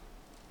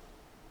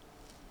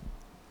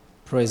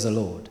 Praise the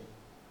Lord.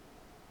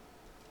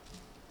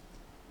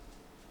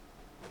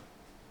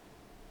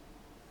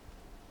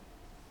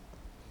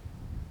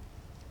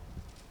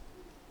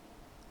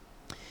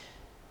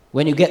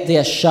 When you get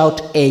there,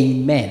 shout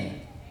Amen.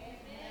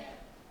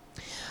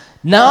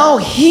 Now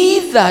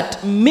he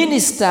that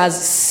ministers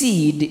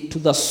seed to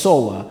the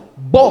sower,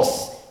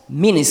 both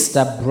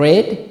minister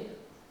bread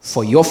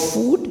for your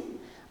food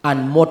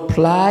and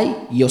multiply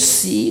your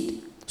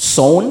seed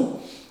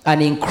sown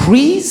and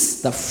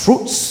increase the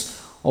fruits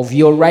of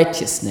your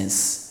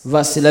righteousness.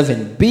 Verse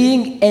 11,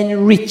 being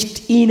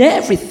enriched in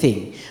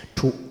everything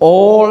to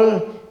all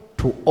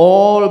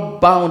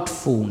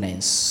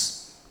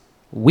bountifulness,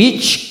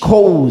 which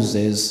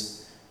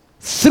causes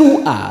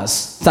through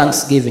us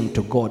thanksgiving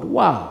to God.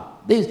 Wow.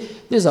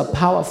 These are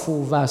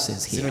powerful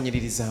verses zino here.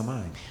 nyiririza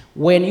amaanyi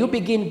When you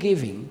begin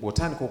giving,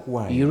 bw'otandika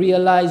okuwaayo you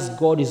realize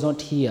God is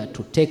not here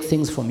to take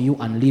things from you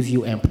and leave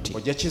you empty.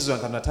 ojja kizuula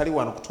nti natali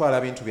wano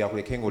kutwala bintu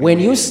byakuleke When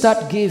you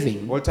start giving,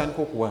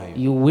 olutandika okuwaayo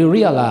you will ojja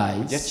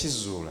realize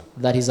kizuula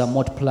that He's a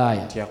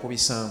multiplier. nti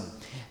akubisaamu.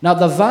 Now,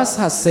 the verse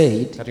has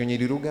said, kati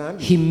onyiri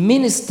lugambye He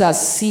ministers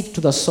seed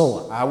to the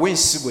sower. awa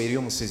ensigo eri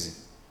omusizi.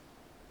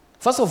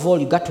 First of all,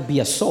 you got to be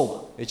a sower.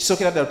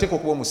 Ekisookera ddala oteeka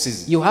okuba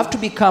omusizi You have to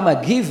become a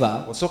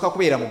giver osooka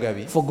kubeera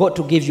mugabi for God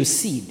to give you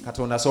seed.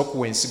 katonda asooka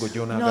kuwa ensigo No, I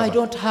gy'onaagaba.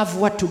 don't have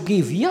what to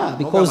give. Yeah,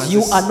 because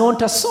you are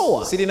not a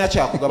sower. sirina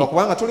kyakugaba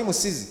kubanga toli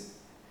musizi.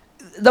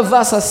 The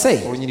verse has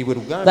said olunyiri bwe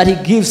that lugambye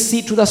He gives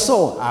seed to the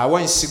sower.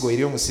 awa ensigo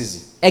eri omusizi.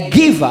 A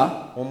giver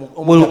will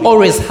Omugabi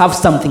always have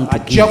something to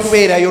ajja give.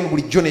 kubeerayo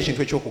bulijjo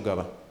n'ekintu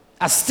ekyokugaba.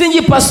 A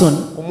stingy person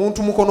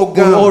omuntu mukono will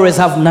gamba always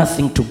have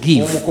nothing to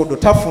give. omukodo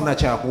tafuna But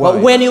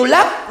kyakuwaayo. when you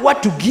lack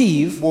what to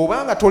give,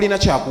 bw'obanga tolina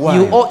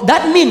kyakuwaayo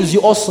that means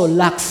you also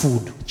lack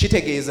food.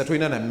 kitegeeza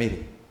tolina na mmere.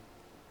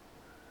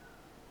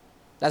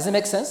 Does it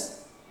make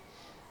sense?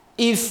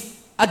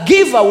 If a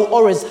giver will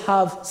always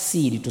have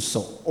seed to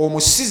sow.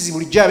 Omusizi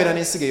bulijjo abeera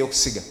n'ensigo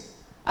ey'okusiga.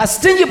 A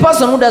stingy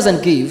person who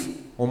doesn't give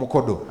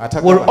Omukodo will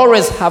atagaba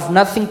always have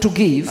nothing to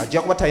give,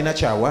 ajja kuba talina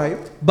kyawaayo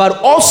but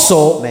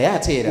also naye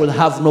ate will era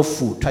have no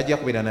food. tajja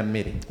kubeera na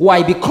mmere.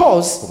 Why?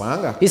 Because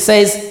Kubanga he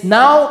says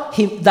now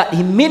that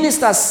he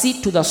ministers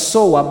seed to the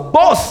sower,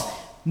 both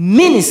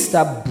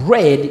minister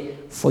bread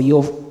for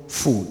your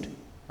food.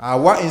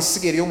 awa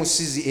ensigo eri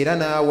omusizi era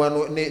n'awa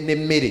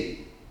n'emmere.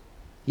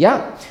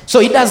 Yeah. So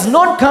he does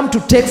not come to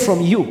take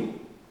from you.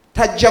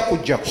 Tajja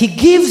kujjako. He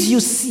gives you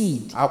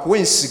seed Akuwa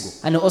ensigo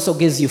and he also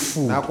gives you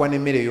food. n'akuwa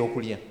n'emmere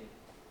ey'okulya.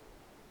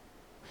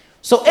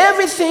 So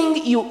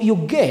everything you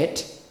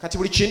get, Kati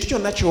buli kintu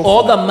kyonna all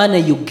ky'ofuna, the money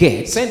you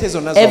get, sente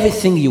zonna z'ofuna,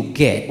 everything you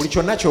get, buli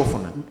kyonna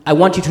ky'ofuna, I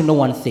want you to know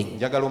one thing.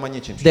 njagala omanye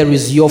ekintu. There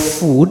is your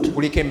food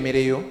Kuliko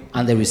emmere yo,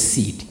 and there is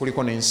seed.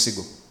 kuliko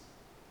n'ensigo.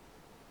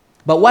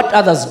 But what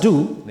others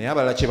do, Naye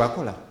abalala kye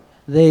bakola,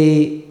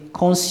 they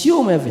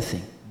consume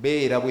everything.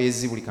 beera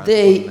bwezi buli kantu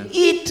They konna.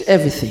 eat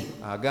everything.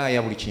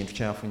 Agaaya buli kintu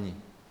kyafunye.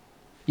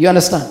 You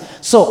understand?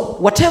 So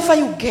whatever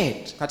you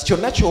get, Kati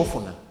kyonna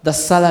ky'ofuna, the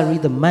salary,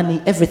 the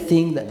money,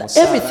 everything, omusaala,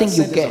 everything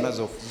you sente get, zonna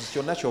z'ofuna,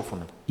 kyonna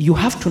ky'ofuna, you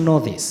have to know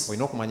this.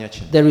 olina okumanya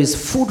kino. There is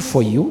food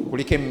for you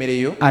Kuliko emmere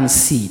yo, and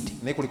seed.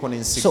 naye kuliko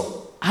n'ensigo.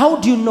 So how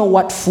do you know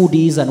what food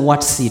is and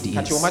what seed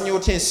Kati is? omanyi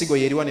otya ensigo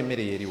y'eriwa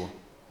n'emmere y'eriwa?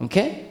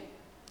 Okay?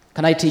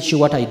 Can I teach you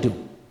what I do?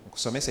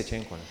 Nkusomese kye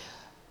nkola.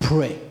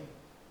 Pray.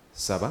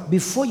 Saba,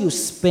 Before you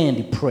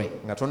spend, pray.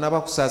 nga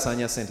tonnaba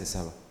kusaasaanya sente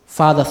saba.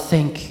 Father,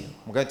 thank you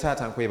Mugabe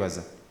taata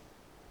nkwebaza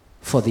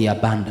for the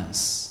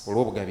abundance.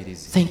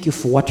 olw'obugabirizi. Thank you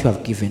for what you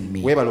have given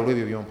me. Weebala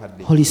olw'ebyo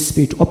by'ompadde. Holy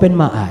Spirit, open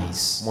my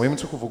eyes Mwoyo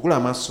Mutukuvu gula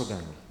amaaso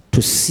gange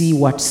to see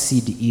what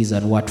seed is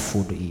and what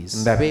food is.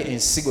 ndabe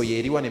ensigo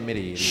y'eriwa n'emmere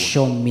y'eriwa.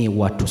 Show me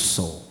what to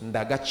sow.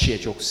 Ndaga ki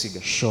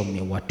ekyokusiga. Show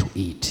me what to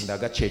eat.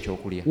 Ndaga ki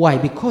ekyokulya. Why?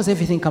 Because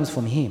everything comes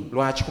from Him.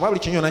 Lwaki? Kuba buli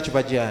kimu kyonna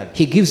kiva gy'ali.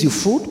 He gives you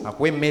food,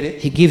 Akuwa emmere,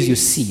 He gives you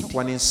seed.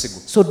 akuwa n'ensigo.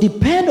 So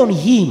depend on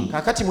Him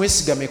Kaakati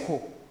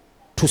mwesigameko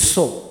to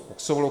sow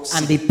okusobola and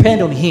okusiga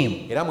depend on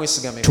Him era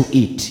mwesigameko to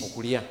eat.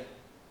 okulya.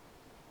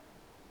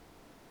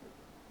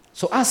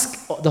 So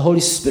ask the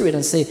Holy Spirit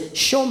and say,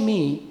 show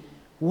me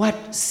what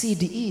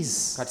seed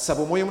is. Kati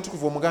saba Omwoyo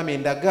Mutukuvu omugambe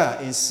ndaga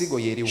ensigo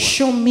y'eriwa.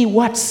 Show me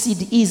what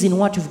seed is in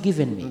what you've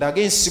given me.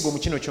 Ndaga ensigo mu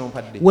kino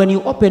ky'ompadde. When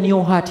you open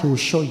your heart, He will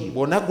show you.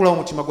 Bw'onaggulawo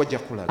omutima gwajja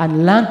kulaga.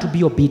 And learn to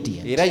be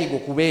obedient. Era yiga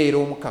okubeera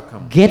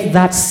omukakamu. Get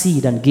that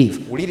seed and give.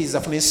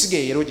 Wuliriza funa ensigo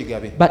eyo era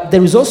ogigabe. But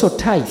there is also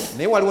tithe.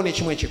 Naye waliwo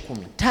n'ekimu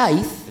eky'ekkumi.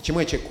 Tithe,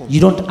 Ekimu eky'ekkumi. you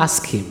don't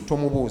ask Him.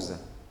 Tomubuuza.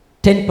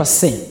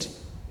 10%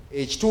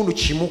 Ekitundu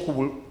kimu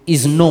ku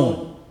is known.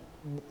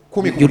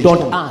 kumi ku You buli don't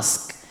kikumi.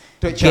 ask.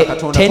 Get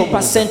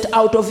 10%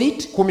 out of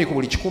it. 10 ku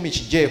buli 10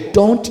 kijjeeko.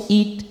 Don't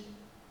eat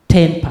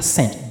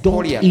 10%.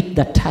 Don't eat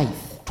the tithe.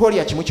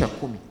 Tolya kimu kya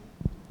 10.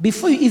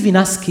 Before you even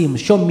ask him,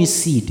 show me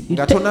seed. You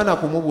Nga tonana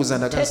kumubuuza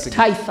take ndagasi.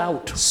 tithe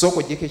out. Sooka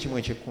oggyeko ekimu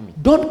eky'ekkumi.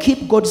 Don't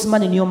keep God's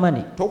money in your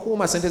money.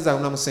 Tokuuma sente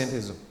zaawuna mu sente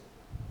zo.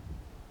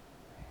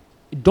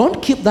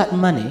 Don't keep that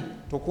money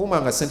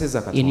Tokuumanga sente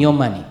za in your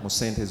money. mu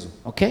sente zo.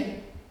 Okay?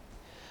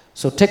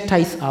 So take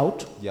tithe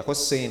out, Yako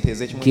sente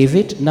ez'ekimu give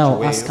it. Now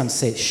kiweeyo. ask and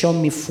say, show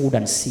me food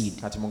and seed.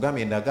 Kati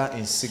mugambe ndaga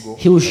ensigo.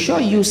 He will show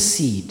you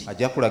seed.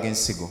 Ajja kulaga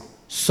ensigo.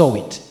 Sow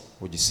it.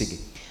 Ogisige.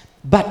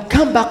 But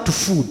come back to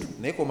food.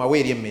 Naye komawo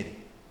eri emmere.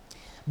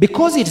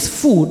 Because it's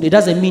food, it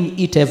doesn't mean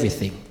eat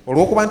everything.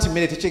 Olw'okuba nti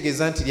mmere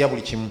tekitegeeza nti lya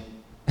buli kimu.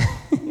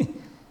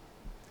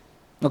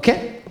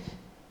 Okay?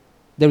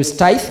 There is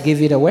tithe,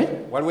 give it away.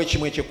 Waliwo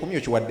ekimu eky'ekkumi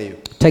okiwaddeyo.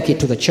 Take it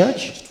to the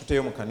church,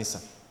 Kituteyo mu kanisa.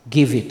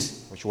 give it,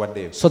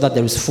 Okiwaddeyo. so that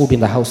there is food in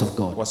the house of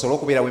God. Wasobole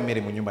okubeerawo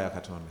emmere mu nnyumba ya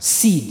Katonda.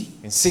 Seed,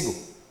 Ensigo.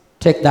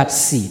 take that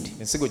seed,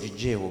 Ensigo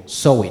giggyeewo.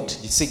 sow it.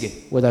 Gisige.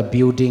 Whether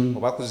building,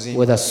 Oba kuzimba.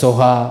 whether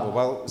soha,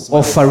 Oba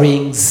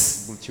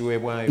offerings, buli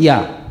kiweebwayo.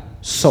 yeah,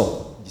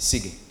 sow.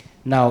 Gisige.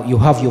 Now you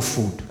have your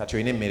food. Kati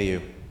olina emmere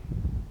eyo.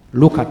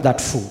 Look at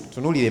that food.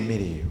 Tunuulira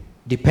emmere eyo.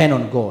 Depend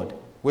on God.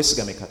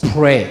 Weesigame Katonda.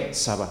 Pray.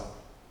 Saba.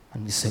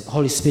 And you say,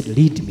 Holy Spirit,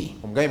 lead me.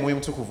 Omugabi Mwoyo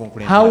Mutukuvu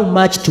nkulembera. How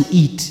much to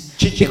eat?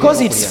 Kiki Because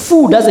nnyo it's okulya.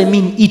 food doesn't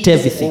mean eat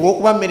everything.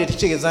 Olw'okuba mmere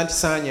tekitegeeza nti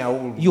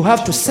saanyaawo. You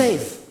have to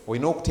save.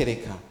 Olina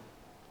okutereka.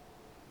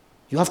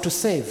 You have to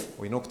save.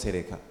 Olina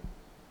okutereka.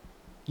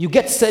 You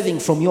get saving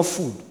from your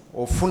food.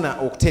 Ofuna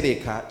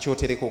okutereka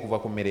ky'otereka okuva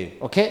ku mmere eyo.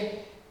 Okay?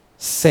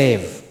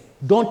 Save.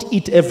 Don't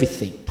eat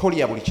everything.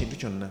 Tolya buli kintu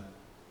kyonna.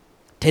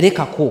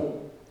 Terekako.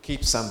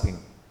 Keep something.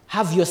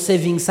 Have your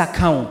savings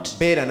account.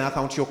 Beera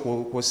n'akawunti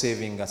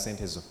y'okwosavinga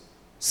sente zo.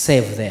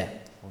 Save there.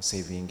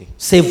 Osavinge.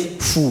 Save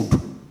food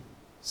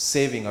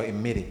Savinga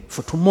emmere.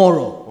 for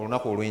tomorrow,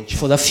 Olunaku olw'enkya.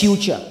 for the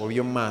future.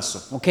 Olw'omu maaso.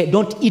 Okay?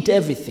 Don't eat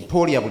everything.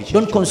 Tolya buli kintu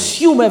Don't kyonna.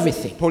 consume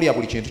everything. Tolya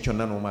buli kintu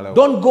kyonna n'omalawo.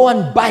 Don't go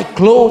and buy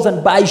clothes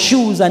and buy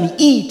shoes and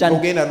eat and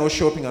Ogenda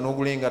n'oshoppinga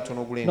n'ogula engatto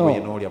n'ogula No. engoye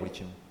n'olya buli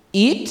kimu.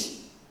 eat,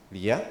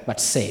 Lya but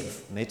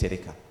save. naye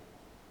tereka.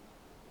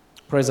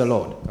 Praise the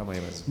Lord. Kama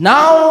yebaza.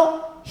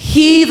 Now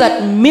he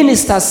that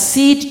ministers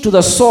seed to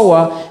the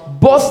sower,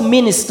 both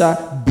minister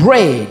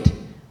bread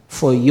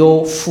for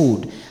your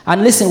food.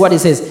 And listen what he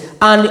says.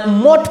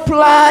 And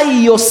multiply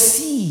your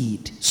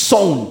seed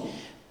sown.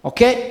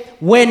 Okay?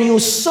 When you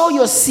sow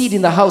your seed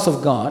in the house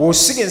of God,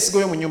 Bw'osiga ensigo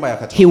yo mu nnyumba ya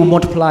he Katonda. will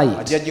multiply it.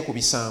 Ajja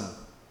gikubisaamu.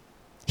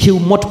 He will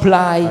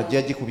multiply Ajja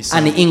and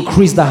gikubisaamu.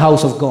 increase the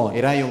house of God.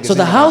 Era ayongeze So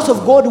the ennyumba house ya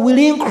of God will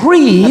Kati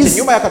increase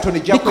ennyumba ya Katonda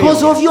ejja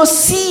because of kweyongera your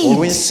seed.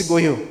 olw'ensigo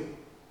yo.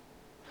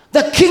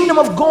 The kingdom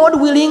of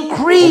God will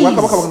increase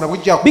Obwakabaka bwonna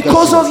bujja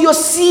because of your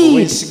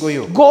olw'ensigo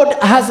yo. seed. God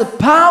has a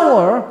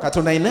power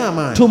Katonda alina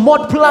amaanyi to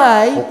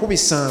multiply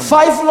okubisaamu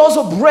 5 loaves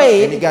of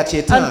bread emigaati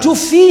and 2 etaano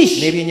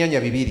fish n'ebyennyanja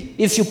 2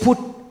 if you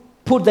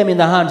put them in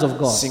the hands of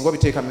God. singa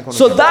obiteeka mu mikono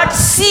So gya- that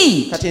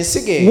seed, kati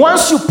ensigo eyo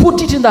once you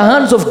put it in the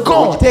hands of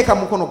God, ogiteeka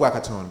mu mukono gwa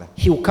Katonda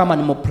He will come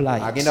and multiply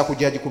it. agenda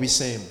kujja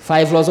agikubiseemu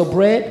 5 loaves of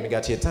bread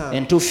emigaati etaano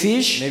and 2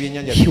 fish,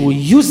 n'ebyennyanja He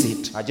will use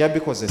it ajja to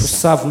bikozesa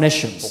serve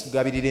nations.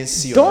 okugabirira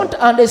ensi Don't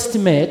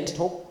underestimate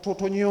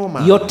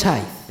tonyooma your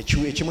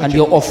tithe ekimu and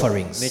your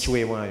offerings.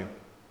 n'ekiweebwayo.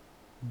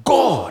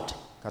 God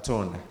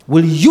Katonda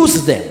will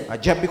use them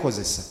ajja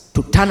bikozesa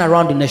to turn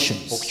around the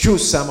nations.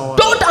 okukyusa amawanga.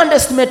 Don't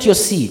underestimate your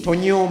seed.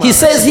 Tonyooma He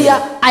says akasigo.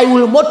 here, I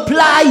will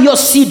multiply your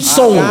seed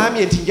sown.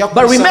 Agambye nti nja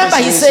But kubisaamu remember,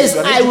 he ensigo says,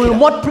 ensigo. I will Jjukira.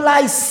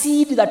 multiply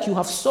seed that you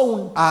have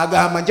sown.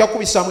 Agamba nja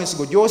kubisaamu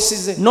ensigo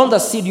gy'osize Not the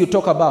seed you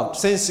talk about.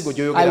 se ensigo I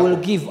gy'oyogerako. will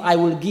give, I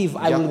will give,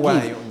 I will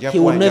Njakuwaayo, give. njakuwaayo, He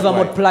will never njakuwaayo.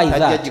 multiply Tajja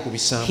that.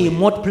 gikubisaamu He eyo.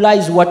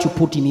 multiplies what you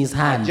put in his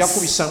Ajja hands.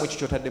 kubisaamu ekyo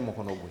ky'otadde mu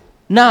mukono gwe.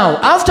 Now,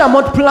 after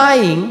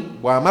multiplying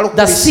Bw'amala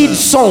the seed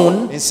okubisaamu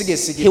sown, ensigo he will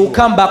esigibwa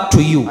come back to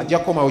you. ajja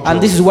kukomawo gy'oli.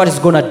 And this is what he's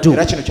going to do.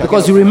 Era kino ky'agenda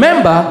Because you okukola.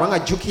 remember, Kubanga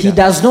jjukira. he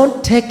does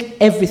not take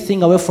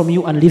everything away from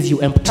you and leave you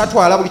empty.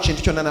 tatwala buli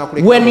kintu kyonna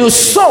n'akuleka. When you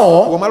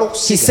sow, Bw'omala he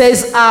okusiga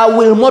says, I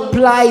will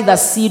multiply the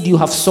seed you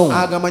have sown.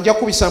 agamba nja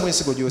kubisaamu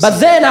ensigo But gy'osize.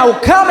 then I will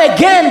come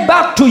again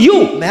back to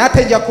you Naye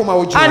ate nja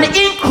kukomawo and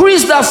gy'oli.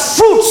 increase the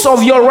fruits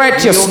of your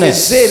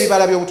righteousness. Yongeze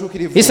ebibala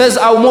by'obutuukirivu. He says,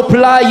 I will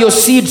multiply your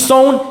seed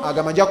sown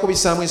agamba nja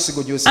kubisaamu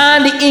ensigo gy'osize.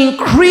 and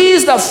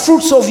increase the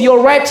fruits of your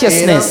Era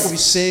righteousness.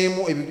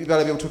 nkubiseemu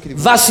ebibala by'obutuukirivu.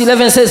 Verse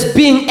 11 says,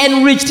 being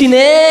enriched in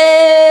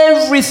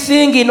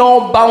everything in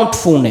all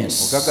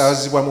bountifulness,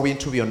 Ogagazibwa mu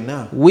bintu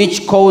byonna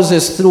which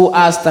causes through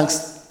us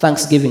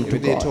thanksgiving to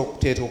ebireeta God.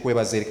 okuteeta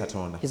okwebaza eri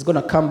Katonda. He's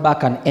going to come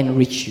back and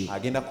enrich you.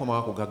 Agenda kukomawo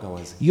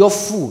akugaggawaze. Your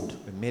food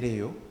Emmere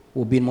eyo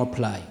will be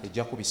multiplied.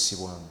 ejja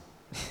kubisibwamu.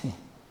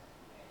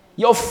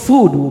 Your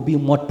food will be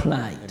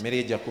multiplied. Emmere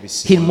ejja He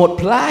kubisibwamu.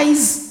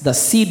 multiplies the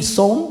seed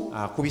sown,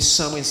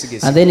 Akubisaamu ensigo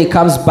and then he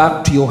comes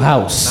back to your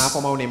house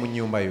n'akomawo ne mu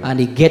nnyumba yo. and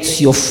he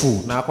gets your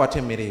food N'akwata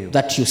emmere eyo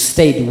that you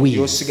stayed with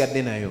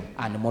gy'osigadde nayo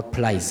and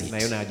multiplies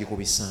nayo it.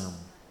 n'agikubisaamu.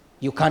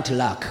 You can't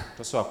lack.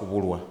 Tosobola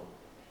kubulwa.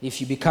 if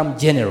you become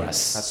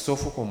generous, kati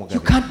soofuuka you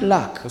omugabi can't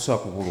lack. tosobola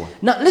kubulwa.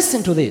 Now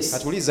listen to this.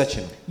 Kati wuliriza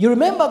kino, You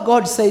remember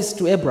God says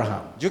to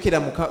Abraham jjukira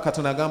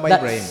Katonda agamba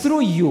that Ibulayimu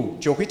through you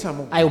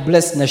kyokuyitamu I will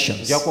bless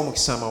nations. nja kuwa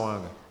omukisa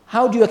amawanga.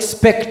 How do you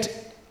expect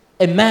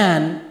a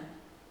man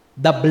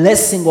the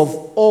blessing of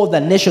all the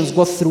nations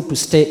go through to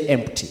stay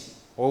empty?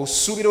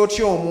 Osuubira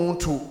otya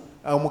omuntu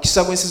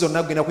omukisa gw'ensi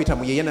zonna gugenda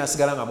kuyitamu yeye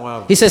n'asigala nga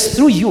mwavu? He says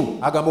through you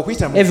Agamba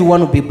okuyitamu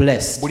everyone will be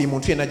blessed. buli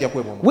muntu yenna ajja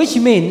kuweebwa omukisa. Which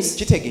means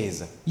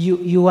Kitegeeza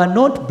you are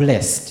not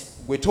blessed.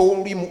 gwe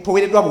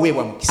toweereddwa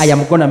buweebwa mukisa, I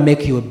am going to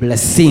make you a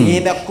blessing.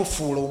 ngenda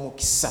kukufuula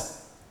omukisa,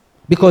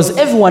 Because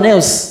everyone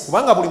else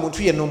kubanga buli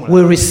muntu yenna omulala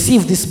will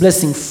receive this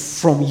blessing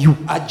from you.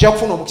 ajja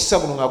kufuna omukisa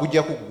guno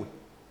ng'agujja ku ggwe.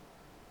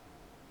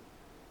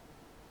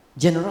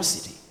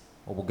 Generosity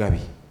Obugabi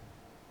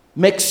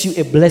makes you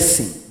a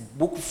blessing.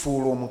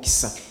 bukufuula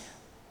omukisa.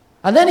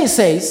 And then he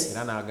says,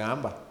 Era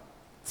n'agamba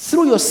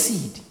through your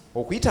seed,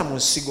 okuyita mu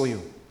nsigo yo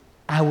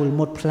I will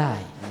multiply.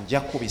 nja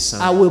I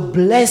kukubisa, will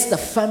bless the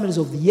families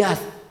of the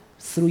earth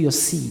through your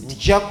seed.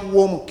 nja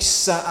kuwa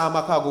omukisa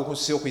amaka ag'oku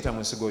nsi okuyita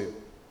mu nsigo yo.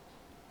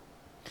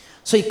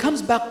 So he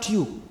comes back to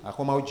you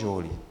Akomawo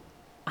gy'oli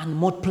and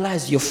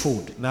multiplies your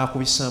food.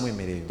 n'akubisaamu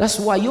emmere yo. That's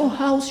why your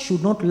house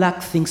should not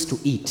lack things to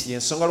eat.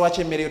 Y'ensonga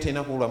lwaki emmere yo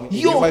terina kubulwamu,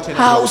 Your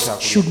house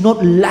should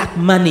not lack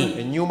money.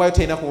 ennyumba yo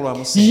terina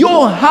kubulwamu sente.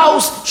 Your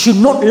house should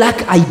not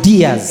lack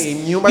ideas.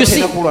 You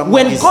see,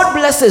 when God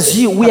blesses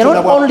you, we are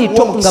not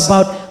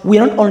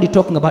only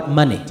talking about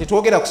money.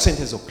 Tetwogera ku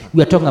sente zokka,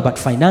 We are talking about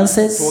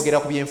finances, twogera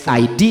ku byenfuna,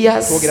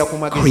 ideas, twogera ku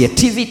magezi,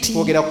 creativity,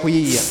 twogera ku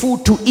kuyiiya,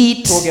 food to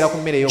eat, twogera ku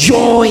mmere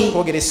joy,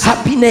 twogera essanyu,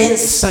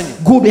 happiness,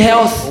 essanyu, good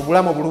health.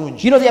 obulamu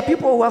obulungi. You know, there are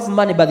people who have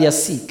money but they are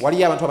sick.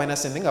 Waliyo abantu abalina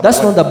sente nga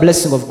That's not the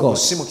blessing of God.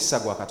 si mukisa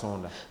gwa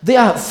Katonda. There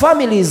are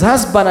families,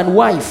 husband and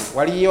wife.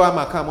 Waliyo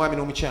amaka mwami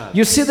n'omukyala,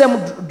 You see them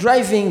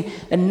driving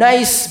a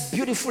nice,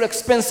 beautiful,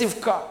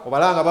 expensive car,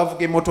 obalaba nga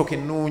bavuga emmotoka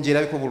ennungi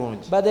erabika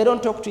obulungi but they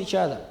don't talk to each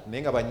other.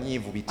 naye nga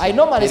banyiivu biti. I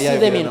normally see them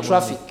Teri in ayogera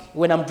traffic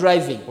when I'm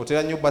driving. namunne.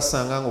 Otera nnyo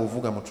basanga nga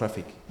ovuga mu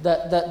traffic,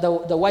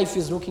 The wife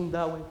is looking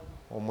that way.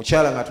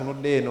 omukyala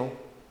ng'atunudde eno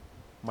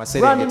Brand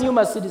Maserengeta, new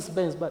Mercedes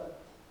Benz, but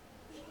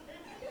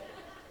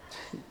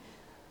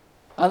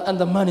and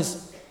the man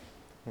is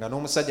nga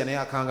n'omusajja naye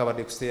akanga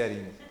badde ku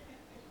steering.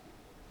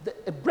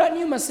 a brand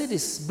new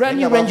Mercedes, brand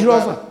new Naye nga Range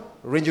bavuga Rover.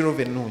 Range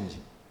Rover ennungi.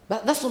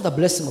 That's not the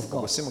blessing of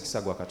Ogwo God. si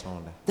mukisa gwa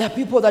Katonda. There are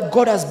people that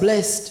God has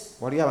blessed,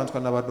 Waliyo abantu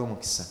kanabadde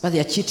omukisa but they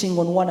are cheating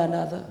on one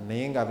another.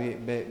 naye nga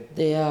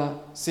They are,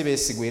 si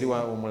beesigwa eri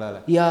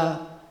omulala. yeah,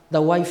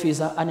 the wife is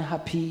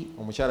unhappy,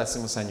 Omukyala si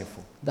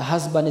musanyufu, the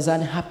husband is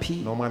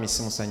unhappy. n'omwami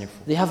si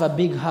musanyufu. They have a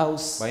big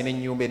house. Balina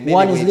ennyumba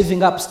One is ennene,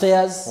 living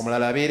upstairs,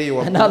 omulala abeereyo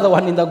waggulu, another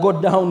one in the go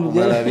down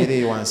omulala there.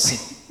 abeereyo wansi.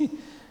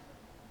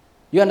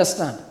 You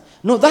understand?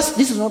 No, this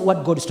is not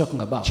what God is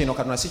talking about. Kino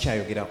Katonda si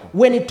kyayogerako.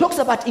 When He talks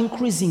about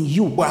increasing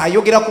you,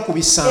 Bw'ayogerako ku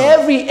bisaamu,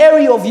 every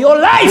area of your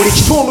buli life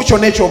kitundu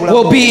kyonna will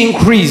eky'obulamu be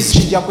increased.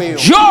 kijja kweyongera.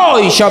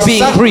 Joy shall be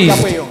Essanyu kijja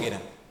increased. kweyongera.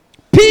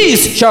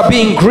 Peace shall be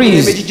Emirembe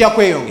increased. gijja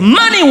kweyongera.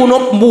 Money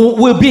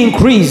will be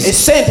increased.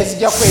 Essente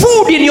zijja kweyongera.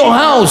 Food in your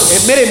house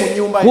Emmere mu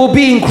nnyumba will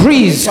be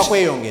increased. ejja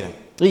kweyongera.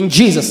 In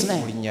Jesus'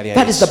 name. Linnya lya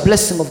That is the Yesu.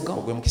 blessing of God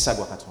Ogwe mukisa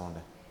gwa Katonda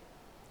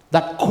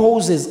that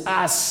causes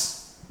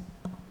us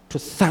to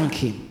thank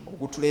Him.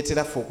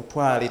 ogutuleetera ffe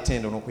okutwala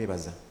ettendo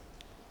n'okwebaza.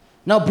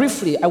 Now,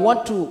 briefly, I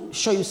want to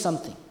show you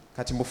something,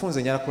 Kati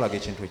mbufunze njala kulaga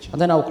ekintu ekimu.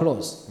 and then I'll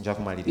close. Nja You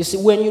kumaliriza. see,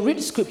 when you read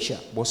Scripture,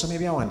 Bw'osoma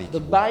ebyawandiikibwa, the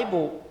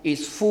Bible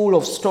is full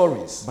of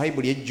stories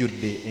Bayibuli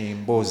ejjudde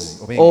emboozi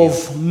oba engero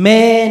of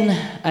men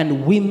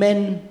and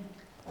women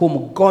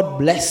whom God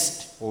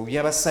blessed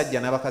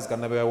by'abasajja n'abakazi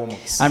Katonda be yawa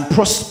omukisa and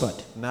prospered.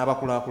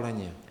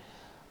 n'abakulaakulanya.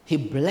 He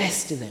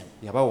blessed them.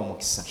 Yabawa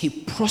omukisa He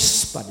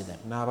prospered them.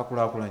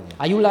 n'abakulaakulanya.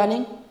 Are you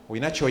learning?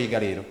 Olina ky'oyiga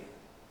leero.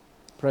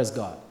 Praise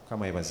God.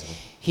 Kama yebazibwe.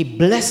 He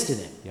blessed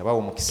them. Yabawa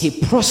omukisa He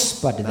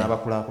prospered them.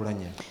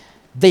 n'abakulaakulanya.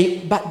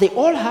 But they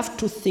all have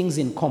two things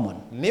in common.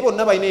 Naye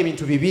bonna balina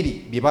ebintu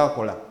bibiri bye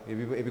bakola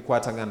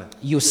ebikwatagana.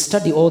 You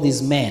study all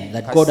these men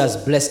that God has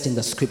blessed in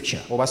the Scripture.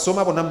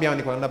 Obasoma bonna mu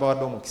byawandiikibwa Katonda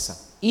bawadde omukisa.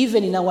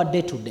 Even in our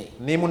day to day,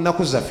 Ne mu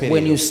nnaku zaffe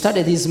when leero, you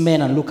study these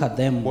men and look at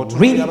them Bw'otunuulira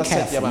really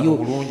abasajja bano carefully,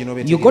 bulungi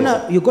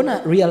n'obeetegereza, you're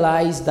gonna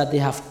realize that they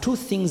have two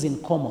things in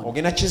common.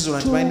 ogenda kizuula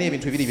nti Two balina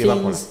ebintu bibiri bye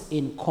bakola. things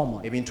in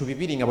common. Ebintu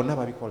bibiri nga bonna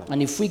babikola.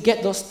 And if we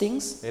get those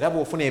things, Era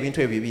bw'ofuna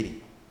ebintu ebyo bibiri,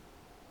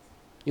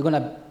 you're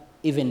gonna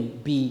even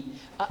be.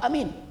 I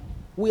mean,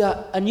 we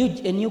are a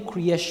new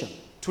creation.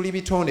 tuli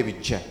bitonde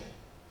bijja.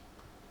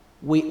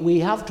 We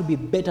have to be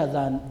better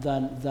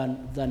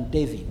than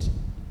David.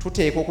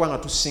 Tuteekwa okuba nga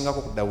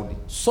tusingako ku Dawudi.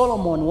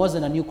 Solomon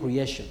wasn't a new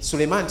creation.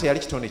 Sulemaani teyali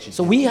kitonde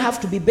So kijja. we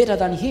have to be better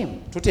than him.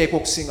 Tuteekwa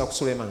okusinga ku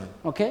Sulemaani.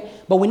 Okay?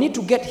 But we need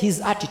to get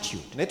his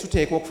attitude Naye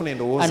tuteekwa okufuna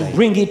endowooza and ye,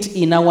 bring it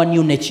in our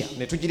new nature.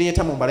 ne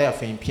tugireeta mu mbala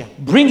yaffe empya.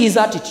 Bring his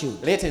attitude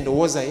Leeta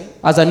endowooza ye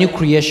as a new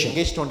creation.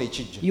 ng'ekitonde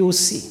ekijja. You will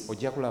see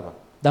Ojja kulaba.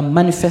 the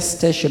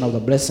manifestation of the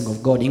blessing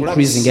of God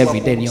increasing every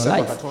day in your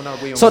life.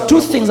 So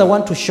two things I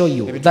want to show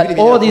you that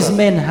all these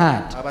men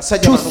had.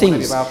 Two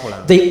things.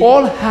 They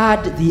all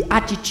had the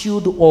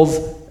attitude of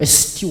a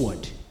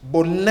steward.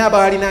 bonna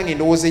baalinanga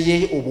endowooza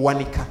ye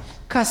obuwanika.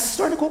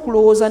 kasitandika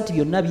okulowooza nti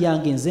byonna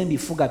byange nze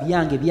mbifuga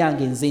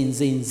byange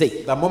nze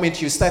The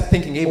moment you start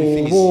thinking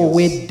everything is oba yours,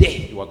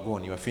 owedde you are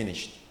gone, you are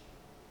finished.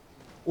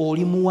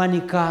 oli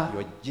muwanika. You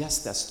are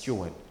just a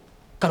steward.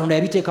 Katonda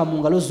yabiteeka mu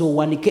ngalo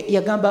z'owanike.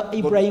 Yagamba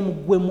Ibrahimu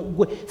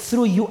gwe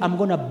through you I'm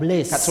gonna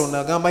bless. Katonda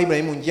agamba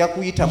Ibrahimu nja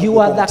kuyita mu You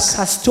are the omukisa.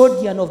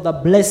 custodian of the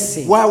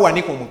blessing.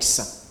 Wawanika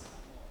omukisa.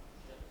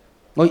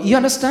 Oh, you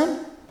understand?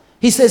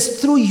 He says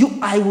through you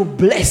I will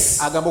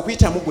bless. Agamba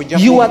okuyitamu gwe nja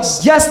You are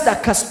kuwomukisa. just the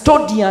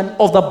custodian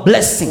of the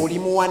blessing. Oli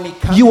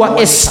muwanika. You are a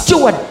muwanika.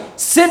 steward.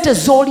 Sente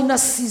z'olina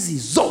si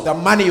zizo. The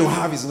money you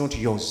have is not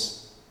yours.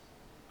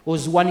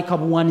 Oziwanika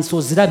buwanisa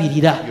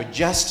ozirabirira. You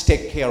just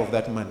take care of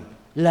that money.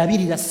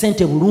 Labirira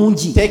sente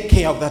bulungi. Take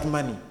care of that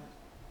money.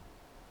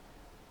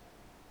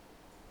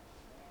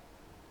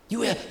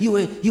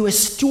 You a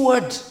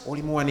steward.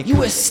 Oli muwanika.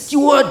 You a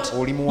steward.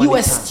 Oli You a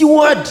muwanika.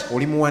 steward.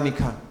 Oli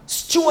muwanika.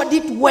 Steward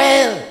it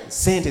well.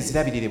 Sente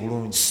zirabirire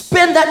bulungi.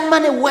 Spend that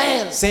money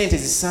well. Sente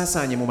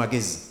zisaasaanye mu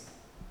magezi.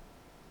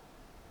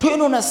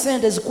 Toyonoona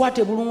sente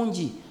zikwate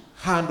bulungi.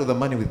 Handle the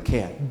money with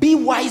care. Be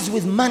wise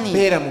with money.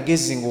 Beera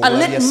mugezi And ng'olabya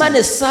let sente.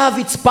 money serve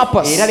its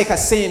purpose. Era leka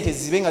sente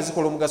zibe nga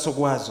zikola omugaso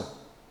gwazo.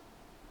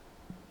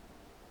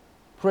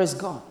 Praise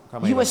God.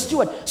 Come You on. a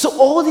steward. So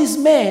all these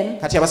men,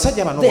 Kati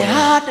abasajja bano they bonna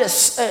had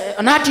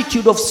an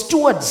attitude of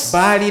stewards.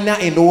 baalina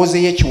endowooza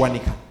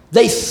y'ekiwanika.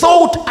 They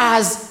thought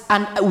as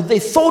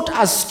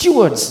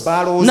stewards.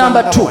 Balowooza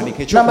Number nga two,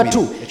 bawanika. number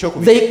Ekyokubiri.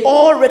 two, they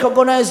all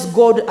recognized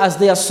God as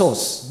their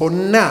source.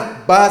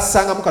 Bonna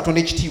baasangamu Katonda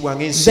ekitiibwa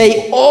ng'ensigo.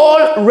 They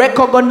all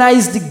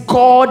recognized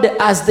God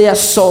as their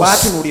source.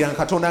 Baatunuuliranga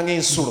Katonda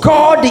ng'ensulo.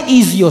 God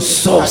is your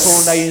source.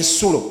 Katonda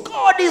y'ensulo.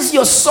 God is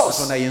your source.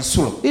 Katonda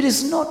y'ensulo. It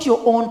is not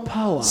your own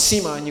power. Si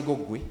maanyi go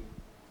ggwe.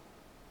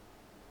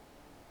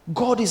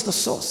 God is the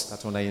source.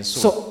 Katonda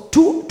y'ensulo. So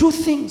two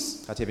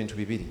things. Kati ebintu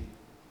bibiri.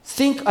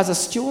 Think as a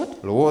steward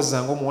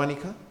Lowooza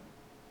ng'omuwanika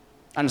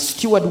and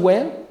steward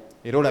well,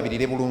 era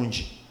olabirire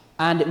bulungi.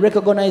 and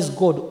recognize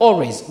God.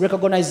 Always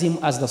recognize Him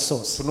as the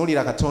source.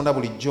 Tunuulira Katonda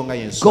bulijjo nga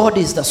y'ensulo. God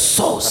is the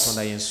source.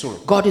 Katonda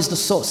y'ensulo. God is the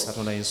source.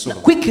 Katonda Now,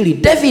 y'ensulo. quickly,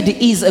 David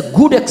is a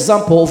good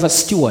example of a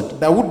steward.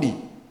 Dawudi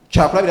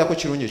kyakulabirako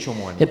kirungi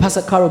eky'omuwanika. The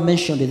Pastor Carol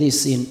mentioned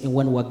this in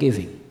when we were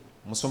giving.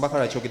 Musumba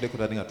Kale akyogedde ku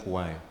tadde nga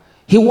tuwaayo.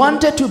 He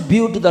wanted to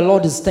build the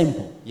Lord's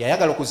temple,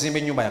 Yayagala okuzimba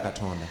ennyumba ya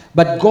Katonda.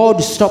 but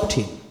God stopped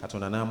him.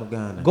 Katonda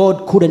n'amugaana.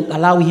 God couldn't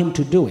allow him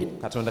to do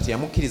it. Katonda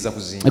teyamukkiriza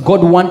kuzimba.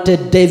 God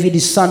wanted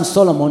David's son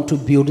Solomon to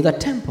build the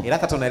temple. Era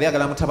Katonda yali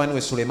ayagala mutabani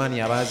we Sulemaani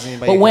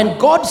yabaazimba. But when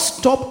God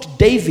stopped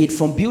David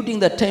from building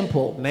the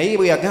temple, naye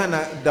bwe yagaana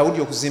Dawudi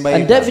okuzimba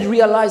and yeekaalu, David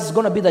realized it's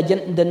going to be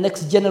the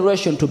next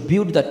generation to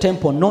build the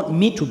temple, not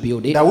me to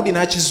build it, Dawudi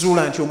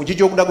n'akizuula nti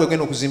omugigi ogudda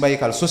gwegenda okuzimba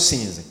yeekaalu so si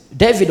nze.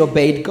 David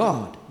obeyed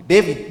God.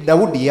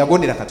 Dawudi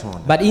yagondera Katonda.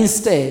 But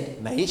instead,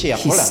 Naye kye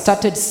he yakola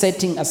started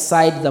setting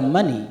aside the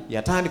money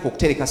yatandika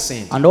okutereka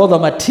ssente and all the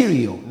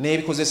material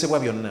n'ebikozesebwa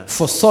byonna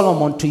for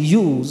Solomon to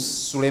use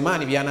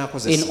Sulemaani in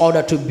by'anaakozesa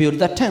order to build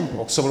the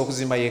temple. okusobola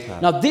okuzimba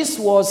yeekaalu. Now, this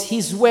was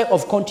his way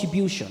of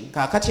contribution,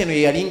 Kaakati eno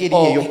ye yali engeri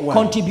or ey'okuwaayo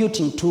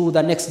contributing to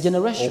the next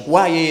generation.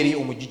 okuwaayo eri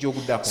omugigi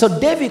oguddako. So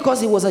David, because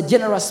he was a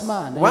generous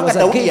man, and he Kubanga was a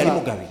Dawudi yali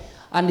giver, mugabe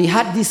and he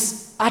had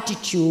this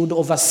attitude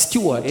of a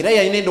steward, era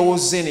yalina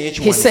endowooza eno he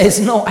ey'ekiwanika. says,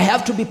 no, I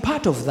have to be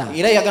part of that.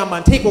 Era yagamba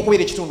nteeka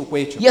okubeera ekitundu ku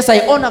ekyo. Yes, I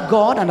honor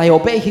God and I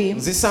obey him.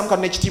 Nzissaamu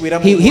Katonda ekitiibwa era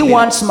He mugondera.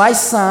 wants my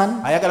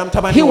son, Ayagala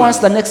mutabani he wants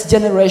wange. the next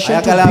generation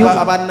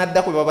Ayagala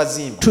abannaddako be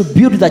babazimba. to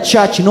build the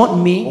church, not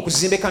me.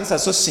 Okuzimba ekkanisa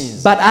so si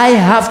nze. But I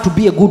have to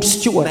be a good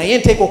steward. Naye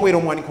nteeka okubeera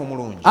omwanika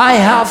omulungi. I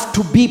have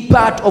to be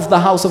part of the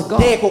house of God.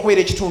 Nteeka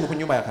okubeera ekitundu ku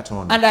nnyumba ya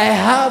Katonda. And I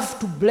have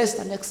to bless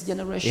the next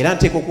generation. Era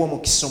nteeka okuwa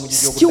omukisa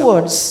omugigi oguddako.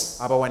 Stewards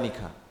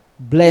Abawanika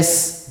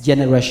bless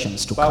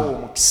generations to bawa come.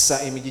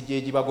 omukisa emigigi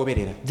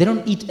egibagoberera. They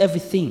don't eat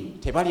everything.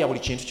 Tebalya buli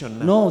kintu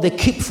kyonna. No, they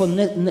keep for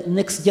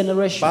next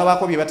generation.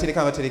 Babaako bye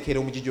batereka baterekera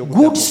omugigi Good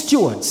oguddako.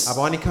 stewards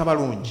Abawanika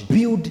abalungi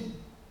build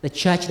the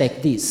church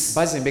like this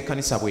bazimba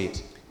ekkanisa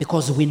bw'eti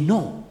because we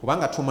know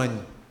kubanga tumanyi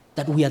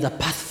that we are the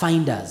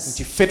pathfinders.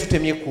 nti ffe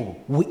tutemye ekkubo,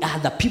 We are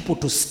the people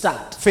to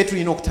start. ffe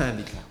tulina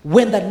okutandika.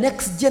 When the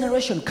next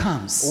generation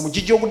comes,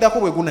 Omugigi oguddako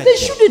bwe they gunajja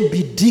shouldn't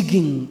be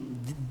digging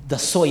the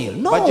soil.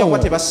 bajja kuba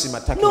No. tebasima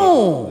ttaka.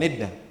 No.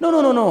 Nedda.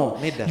 No.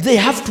 Nedda. They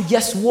have to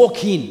just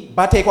walk in.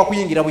 Bateekwa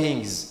kuyingira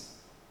buyingizi.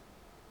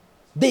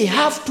 They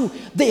have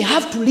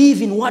to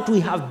live in what we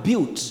have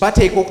built.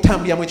 Bateekwa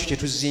okutambuliramu ekyo kye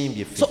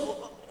tuzimbye ffe. So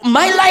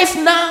my life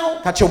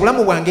now, Kati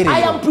obulamu bwange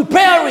I am leero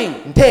preparing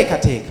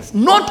nteekateeka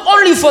not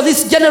only for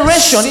this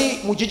generation, si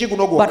mugigi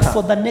guno but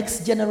for gwokka the next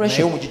naye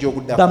generation. omugigi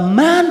oguddako. The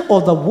man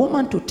or the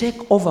woman to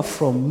take over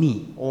from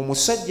me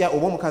Omusajja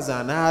oba omukazi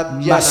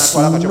anajja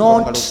n'atwala akatyo mu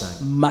ngalo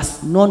zange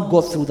must not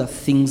go through the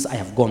things I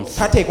have gone through.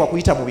 tateekwa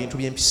kuyita mu bintu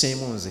bye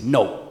mpiseemu nze.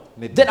 No.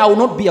 Then I will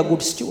not be a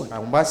good steward.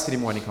 Mba siri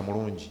muwanika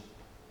mulungi.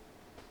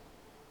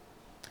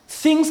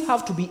 Things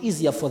have to be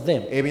easier for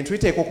them Ebintu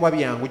biteekwa okuba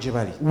byangu gye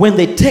bali. when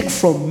they take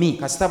from me.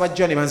 Kasita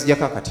bajja ne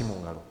banzijjako akati mu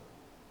ngalo.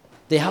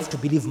 they have to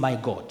believe my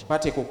God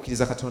bateeka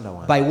okukkiriza katonda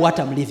wange by what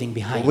I'm leaving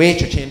behind.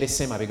 olw'ekyo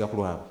kyendese emabega ku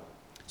lwabwe.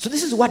 So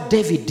this is what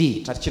David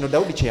did. Kati kino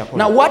Dawudi kye yakola.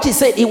 Now what he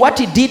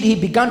did, he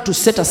began to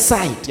set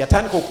aside.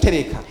 Yatandika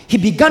okutereka. He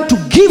began to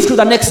give to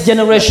the next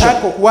generation.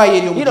 Yatandika okuwaayo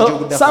eri omugigi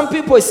oguddako. Some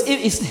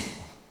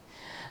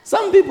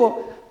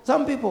people,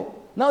 some people.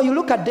 Now you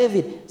look at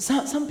David.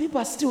 Some people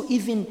are still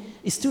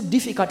it's still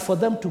difficult for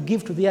them to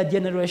give to their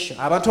generation.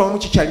 Abantu abamu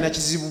kikyalina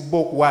kizibu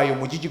bo okuwaayo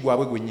omugigi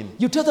gwabwe gwennyini.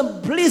 You tell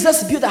them, please,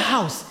 let's build a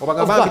house. Of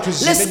Obagamba God.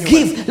 bituzimbe Let's ennyumba.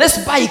 give. Let's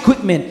buy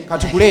equipment.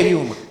 Katugule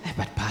ebyuma.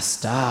 But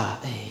pastor,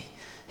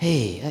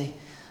 hey.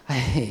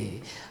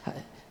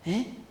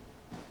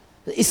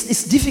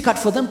 It's difficult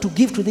for them to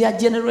give to their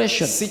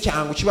generation. Si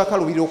kyangu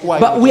kibakalubira okuwaayo.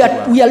 But we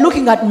are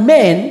looking at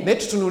men naye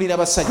tutunuulira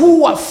abasajja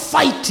who are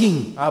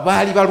fighting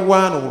abaali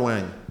balwana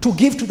obulwanyi to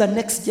give to the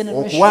next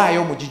generation.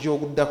 okuwaayo omugigi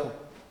oguddako.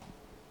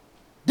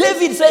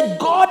 David said,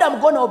 God, I'm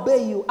going to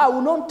obey you. I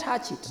will not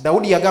touch it.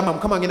 Dawudi yagamba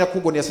Mukama ngenda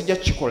kukugonera sijja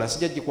kukikola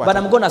sijja But gikwata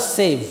I'm going to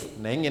save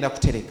naye ngenda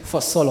kutereka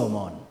for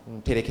Solomon.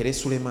 nterekere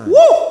Sulemaani. Woo!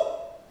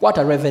 What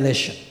a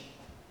revelation.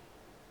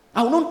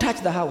 I will not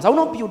touch the house. I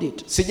will not build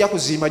it. Sijja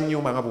kuzimba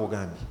nnyumba nga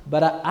bw'ogambye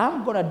But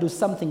I'm going to do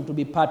something to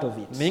be part of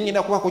it. naye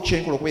ngenda kubaako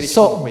kyenkola okubeera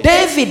So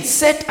David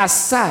set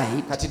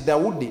aside kati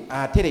Dawudi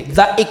atereka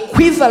the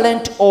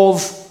equivalent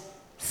of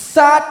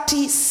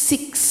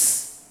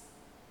 36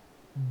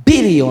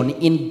 billion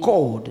in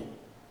gold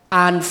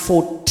and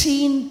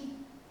 14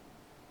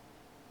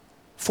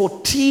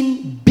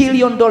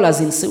 billion dollars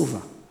in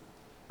silver.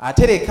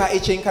 atereka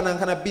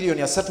ekyenkanankana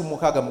biliyoni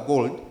 36 mu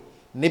gold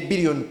ne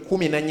biliyoni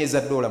 14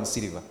 eza dola mu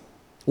silver.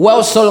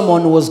 While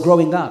Solomon was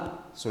growing up,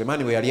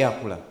 Sulemaani bwe yali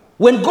akula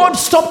when God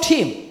stopped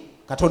him,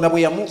 katonda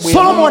bwe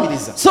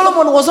yamuyimiriza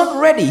Solomon was not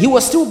ready. He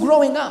was still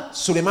growing up.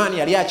 Sulemaani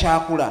yali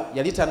akyakula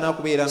yali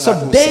tannakubeera So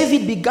ng'atuuse.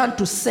 David began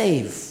to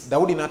save.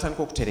 Dawudi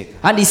n'atandika okutereka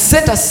And he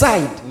set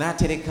aside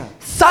n'atereka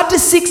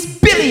 36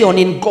 billion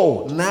in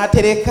gold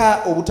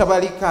n'atereka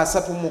obutabalika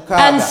 36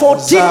 and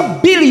 14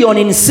 billion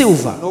in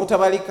silver.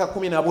 n'obutabalika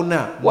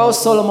 14 While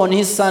Solomon,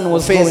 his son,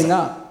 was growing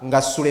feza up.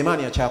 nga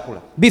Sulemaani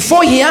akyakula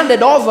Before he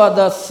handed over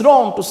the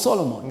throne to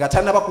Solomon, nga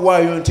tannaba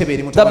kuwaayo ntebe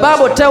eri the mutabani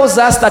Bible Sulemaani. tells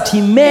us that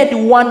he made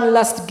one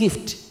last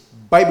gift.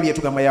 Bayibuli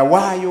yetugamba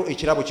yawaayo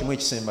ekirabo kimu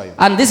ekisembayo.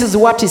 And this is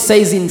what he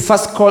says in 1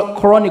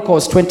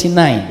 Chronicles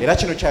 29, Era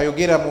kino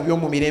kyayogera mu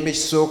by'omu mirembe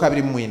ekisooka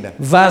 29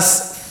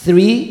 verse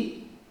 3,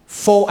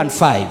 4, and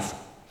 5.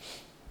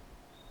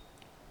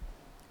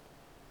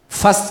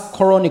 1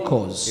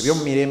 Chronicles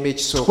eby'omu mirembe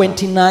ekisooka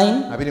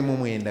 29,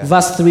 29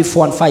 verse 3,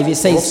 4, and 5. He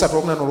says, olwokusatu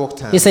olwokuna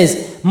n'olwokutaano. He says,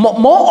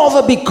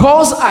 moreover,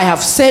 because I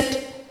have set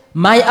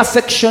my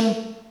affection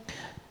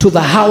to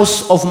the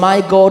house of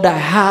my God, I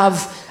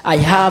have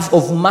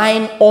of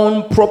mine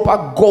own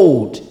proper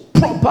good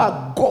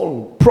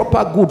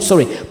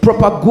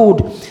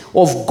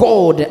of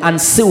gold and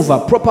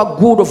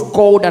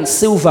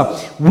silver,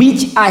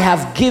 which I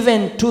have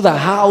given to the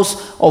house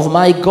of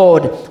my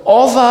God,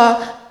 over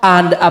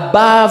and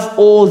above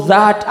all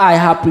that I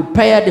have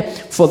prepared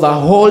for the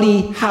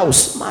holy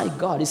house. My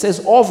God, it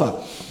says over.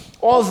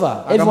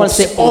 Everyone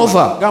say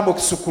over. Gamba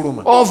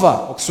okusukkuluma.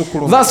 Over.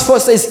 Okusukkuluma. Verse 4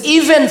 says,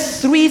 even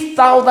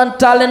 3,000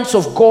 talents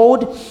of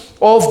gold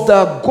of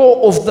the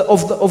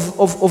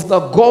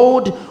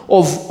gold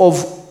of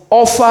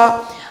Ophir,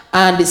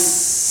 and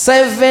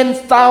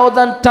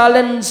 7,000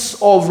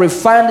 talents of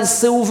refined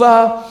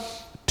silver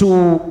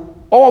to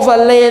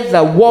overlay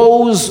the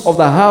walls of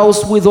the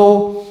house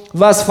withal.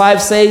 Verse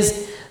 5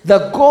 says,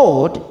 the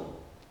gold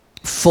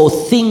for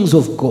things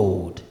of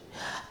gold,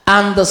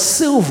 and the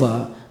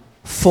silver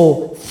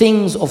for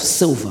things of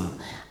silver,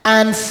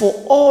 and for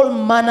all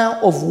manner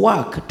of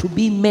work to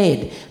be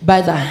made by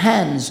the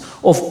hands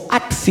of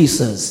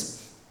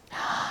artificers.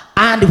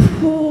 And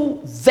who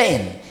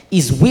then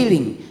is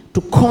willing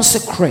to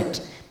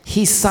consecrate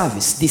his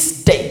service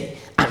this day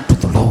unto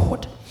the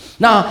Lord?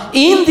 Now,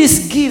 in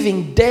this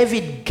giving,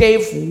 David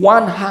gave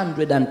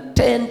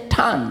 110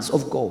 tons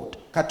of gold.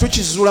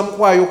 Katukizuula mu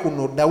kuwaayo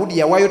kuno Dawudi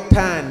yawaayo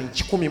ttaani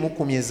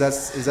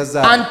 10 eza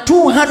zaabu and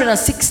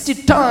 260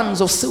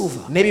 tons of silver.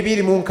 ne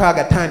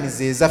 260 ttaani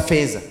ze eza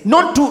feeza.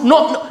 Not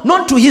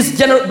to his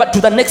but to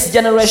the next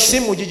generation. Si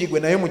mugigi gwe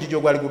naye mugigi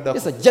ogwali guddako.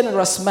 He's a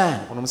generous man.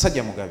 Ono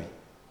musajja mugabi.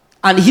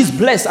 And he's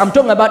blessed. I'm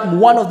talking about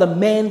one of the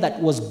men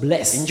that was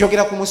blessed.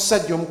 Njogera ku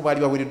musajja omu ku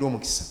baali baweereddwa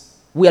omukisa.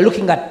 We are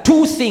looking at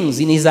two things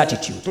in his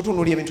attitude.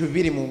 Tutunuulira ebintu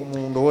bibiri mu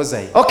ndowooza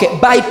ye. Okay,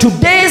 by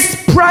today's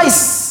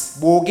price,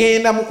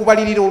 bw'ogenda mu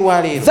kubalirira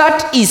olwaleero,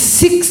 that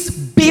is $6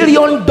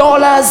 billion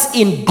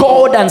in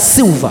gold and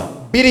silver.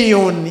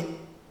 biliyoni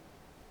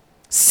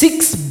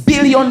 $6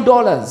 billion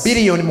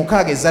biliyoni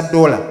 6 eza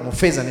dola mu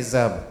feeza ne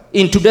zaabu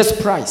in today's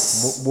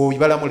price.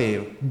 bw'obibalamu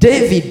leero.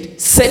 David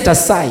set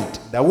aside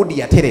Dawudi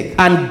yatereka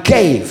and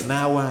gave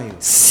n'awaayo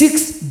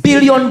 $6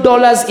 billion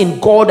in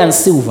gold and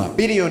silver,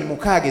 biliyoni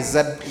 6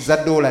 za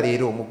dola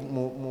leero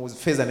mu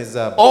feeza ne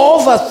zaabu,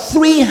 over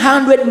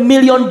 $300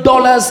 million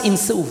in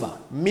silver.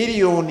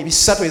 miliyoni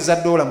 3 eza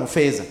dola mu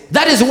feeza.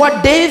 That is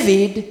what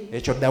David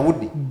Ekyo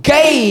Dawudi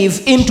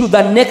gave into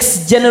the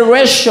next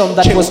generation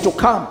that was to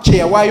come. kye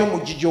yawaayo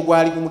omugigi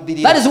ogwali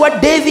gumuddirira. That is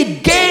what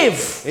David gave.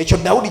 Ekyo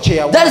Dawudi kye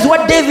yawaayo. That is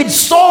what David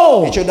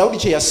saw Ekyo Dawudi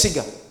kye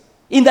yasiga.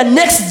 in the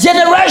next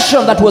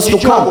generation that was to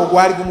come.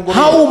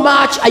 How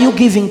much are you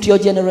giving to your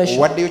generation?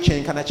 Owaddeyo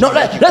kyenkana No,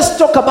 let's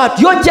talk about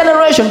your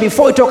generation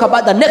before we talk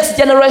about the next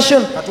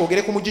generation.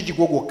 katwogere ku mugigi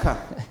gwo gwokka.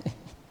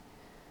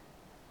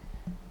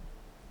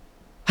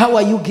 How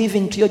are you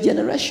giving to your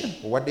generation?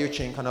 Owaddeyo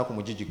kyenkana ku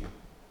mugigi gwo.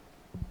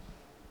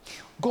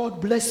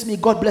 God bless me,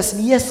 God bless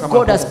me. Yes,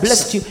 God has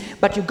blessed you,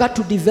 but you got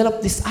to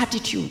develop this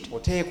attitude.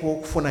 Oteekwa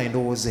okufuna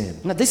endowooza eno.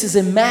 Now, this is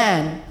a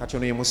man Kati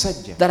ono ye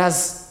musajja that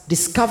has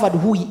discovered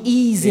who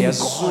he is in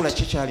eyazuula God.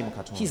 kikyali mu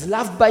Katonda. He's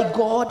loved by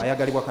God.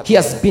 Ayagalibwa Katonda. He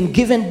has been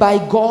given by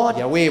God,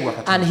 Yaweebwa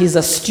and Katonda he's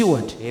a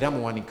steward. era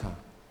muwanika.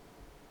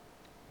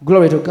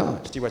 Glory to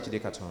God. Kitiibwa kiri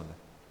Katonda.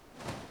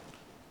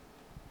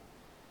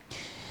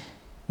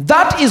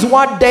 That is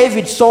what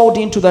David sold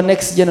into the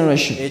next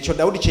generation. Ekyo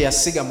Dawudi kye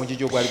yasiga mu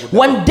mugigi ogwali gudda.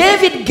 When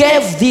David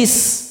gave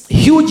this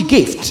huge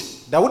gift,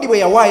 Dawudi bwe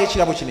yawaayo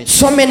ekirabo kino,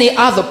 so many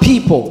other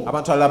people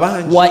abantu abalala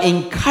bangi were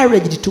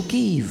encouraged to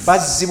give.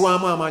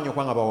 bazzibwamu amaanyi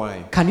okuba nga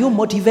bawaayo. Can you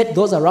motivate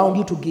those around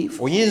you to give?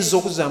 Oyinza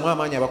okuzzaamu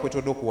amaanyi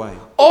abakwetodde okuwaayo.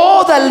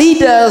 All the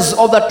leaders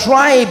of the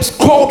tribes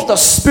caught the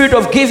spirit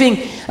of giving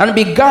and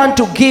began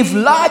to give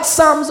large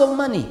sums of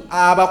money.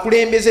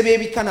 Abakulembeze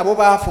b'ebika nabo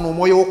baafuna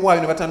omwoyo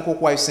w'okuwaayo ne batandika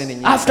okuwaayo sente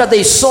nnyingi. After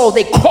they saw,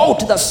 they caught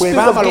the Bwe spirit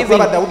of baamala giving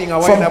okulaba Dawudi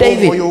ng'awaayo from nabo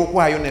omwoyo David.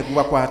 w'okuwaayo ne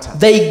gubakwata.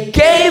 They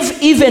gave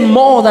even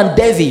more than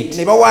David.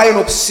 Ne bawaayo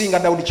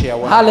n'okusinga Dawudi kye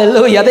yawaayo.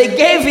 Hallelujah. They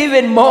gave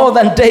even more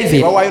than Ne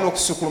David. bawaayo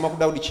n'okusukuluma ku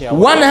Dawudi kye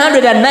yawaayo.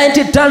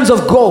 190 tons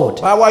of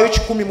gold Baawaayo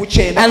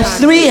 119 and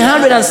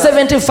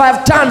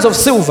 375 tons of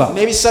silver.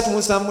 n'ebisatu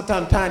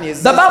taani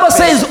The Bible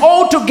says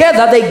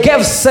altogether they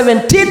gave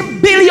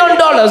 $17 billion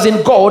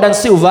in gold and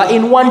silver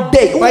in one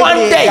day.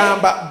 One day.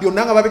 egamba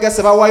byonna nga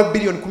babigasa bawaayo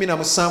biliyoni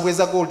 17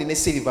 eza gold ne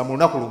silver mu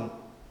lunaku lumu.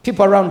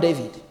 People around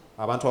David.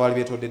 Abantu abaali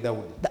beetodde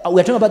Dawudi.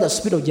 We're talking about the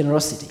spirit of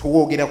generosity.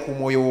 Tuwoogera ku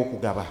mwoyo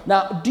w'okugaba.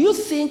 Now, do you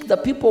think the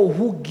people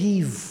who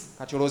give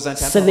Kati olowooza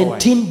nti abantu abawaayo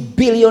 $17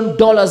 billion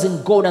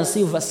in gold and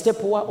silver stay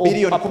poor? Or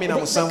Billion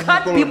they 17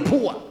 can't be gold.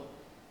 poor.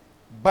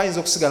 bayinza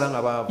okusigala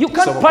nga baavu. You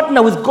can't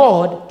partner with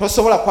God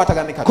tosobola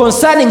kukwatagana ne Katonda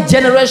concerning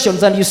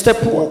generations and you stay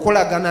poor.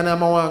 okolagana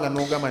n'amawanga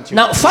n'ogamba nti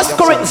Now,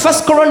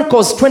 First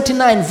Chronicles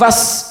 29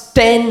 verse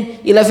 10,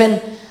 11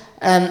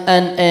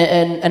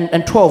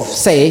 and 12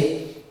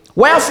 say,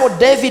 wherefore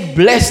David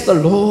blessed the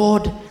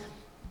Lord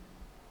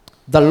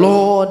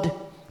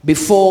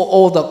before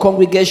all the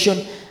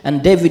congregation.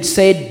 And David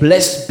said,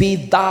 blessed be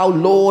thou,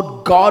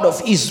 Lord God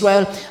of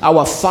Israel,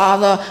 our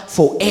Father,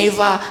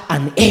 forever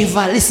and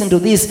ever. Listen to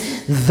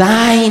this.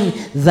 Thine,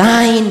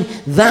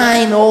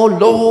 O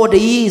Lord,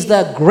 is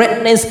the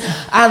greatness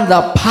and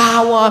the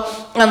power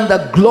and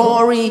the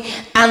glory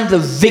and the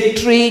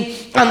victory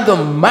and the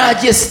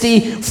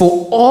majesty,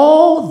 for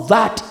all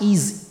that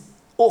is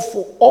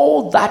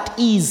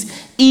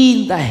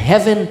in the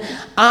heaven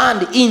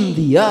and in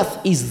the earth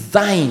is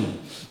thine.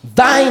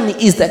 Thine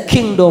is the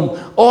kingdom,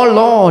 O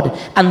Lord,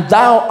 and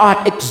thou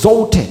art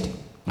exalted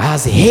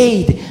as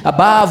head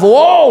above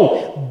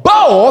all.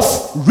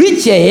 Both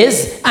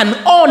riches and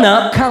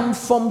honor come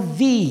from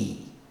thee.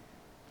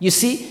 You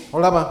see,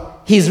 olaba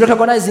he's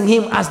recognizing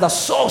him as the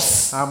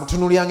source.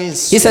 amutunulyanga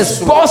ensi He says,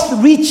 both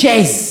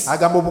riches.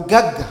 agamba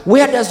obugagga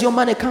Where does your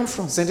money come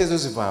from? sente ezo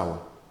zivaawa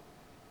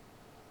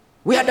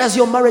Where does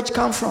your marriage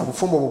come from?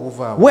 obufumbo bwe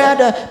buvaawa Where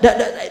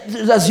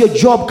does your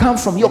job come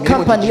from? Your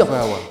Emirimu company.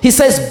 gye He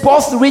says,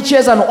 both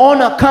riches and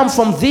honor come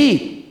from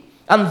thee,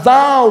 and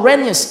thou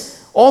reignest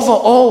over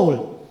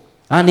all.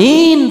 And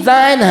in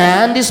thine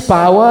hand is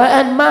power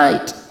and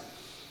might.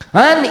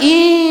 And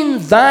in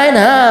thine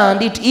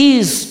hand it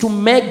is to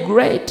make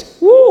great.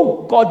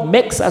 Woo! God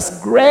makes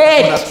us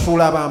great.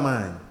 atufuula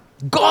ab'amaanyi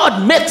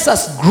God makes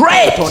us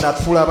great. Katonda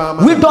atufuula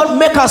We ab'amaanyi don't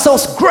make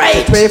ourselves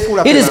great.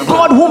 It is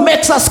God who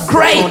makes us Katonda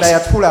great.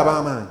 yatufuula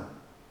ab'amaanyi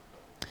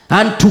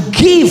And to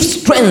give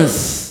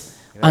strength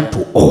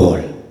unto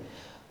all.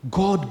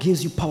 God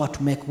gives you power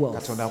to make wealth.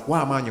 Katonda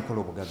akuwa amaanyi okola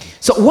obugagga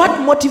So what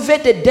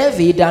motivated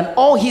David and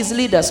all his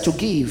leaders to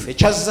give?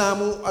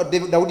 ekyazzaamu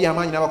Dawudi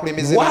amaanyi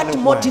n'abakulembeze What banne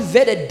okuwaayo.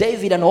 motivated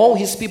David and all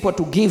his people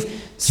to give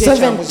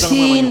Kyekyamuzaamu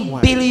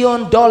 $17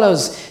 billion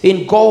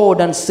in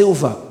gold and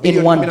silver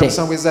in one day?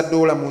 $17 eza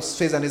ddoola mu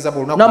feeza ne zaabu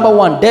olunaku Number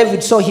one,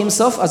 David saw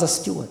himself as a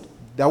steward.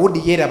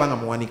 Dawudi yeeraba nga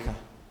muwanika.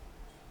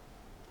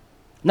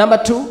 Number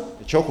two,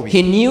 Ekyokubiri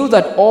he knew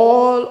that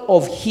all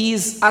of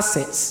his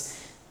assets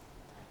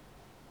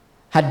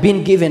had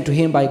been given to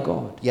him by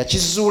God.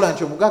 yakizuula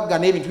nti obugagga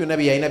n'ebintu byonna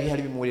bye yalina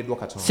byali bimuweereddwa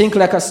Katonda. Think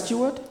like a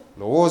steward.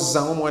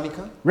 Lowooza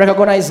ng'omuwanika,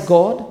 Recognize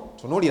God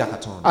tunuulira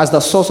Katonda as the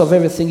source of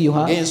everything you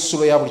have.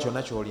 ng'ensulo ya buli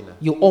kyonna ky'olina.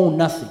 You own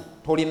nothing.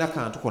 tolina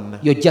kantu konna,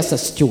 You're just a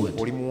steward.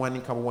 oli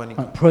muwanika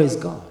buwanika. Praise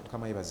God.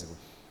 Mukama yebazibwe.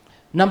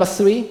 Number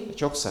 3,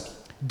 Ekyokusatu,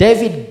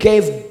 David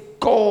gave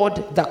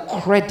God the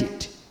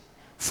credit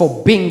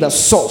for being the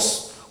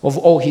source of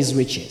all his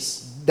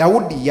riches.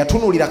 Dawudi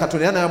yatunuulira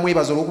Katonda era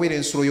n'amwebaza olw'okubeera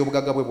ensulo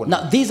y'obugagga bwe bwonna.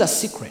 Now, these are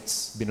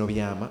secrets. Bino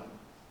byama.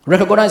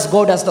 Recognize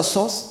God as the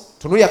source.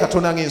 Tunuulira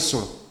Katonda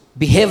ng'ensulo.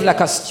 Behave like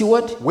a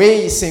steward.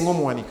 Weeyise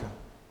ng'omuwanika.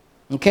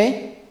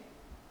 Okay?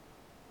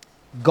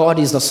 God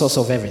is the source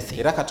of everything.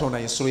 Era Katonda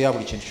y'ensulo ya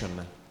buli kintu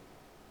kyonna.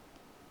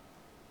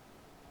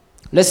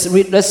 Let's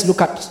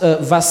look at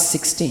verse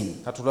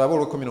 16. Katulabe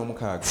olw'ekkumi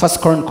n'omukaaga. 1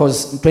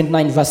 Chronicles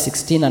 29, verse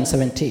 16 and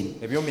 17.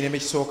 Ebyomirembe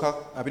ekisooka.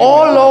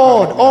 O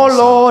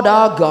Lord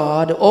our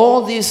God,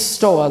 all these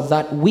stores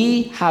that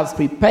we have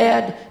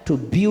prepared to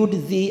build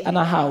thee an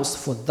house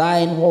for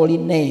thine holy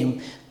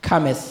name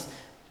cometh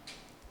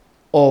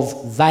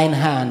of thine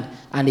hand,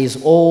 and is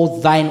all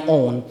thine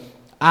own.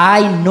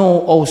 I know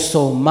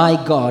also, my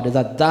God,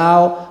 that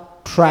thou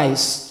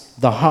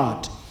triest the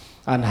heart,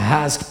 and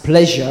hast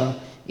pleasure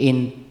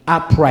in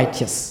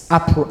uprightness.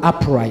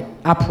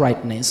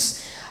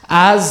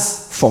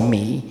 As for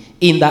me,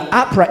 in the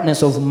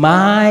uprightness of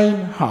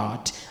mine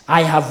heart,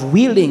 I have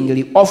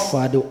willingly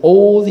offered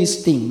all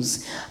these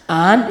things,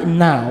 and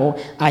now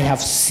I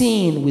have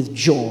seen with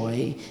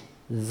joy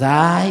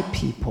thy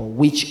people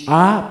which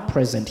are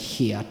present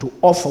here to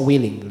offer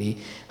willingly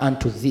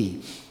unto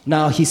thee.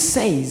 Now he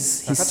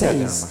says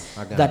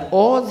that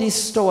all this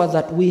store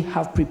that we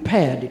have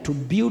prepared to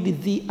build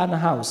thee an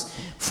house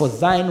for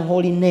thine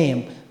holy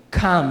name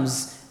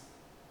comes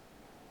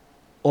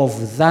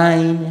of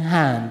thine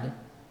hand,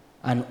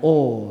 and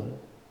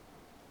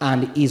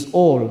is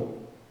all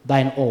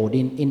thine own.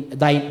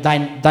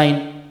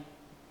 Thine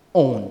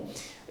own.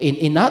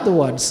 In other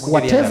words,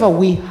 whatever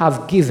we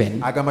have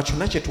given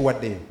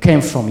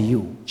came from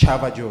you.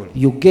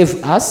 You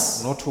gave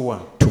us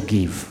to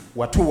give.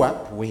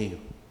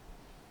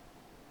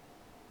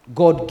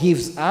 God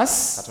gives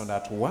us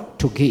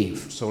to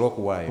give.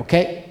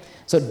 Okay?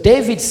 So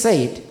David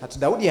said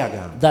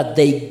that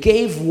they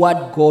gave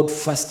what God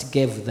first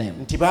gave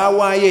them.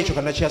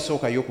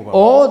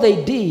 All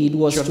they did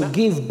was to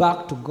give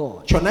back to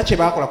God.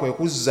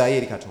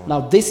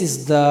 Now this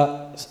is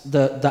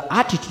the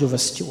attitude of a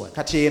steward.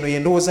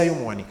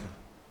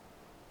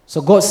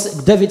 So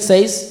David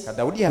says,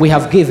 we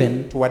have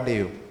given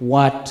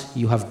what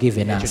you have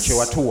given us.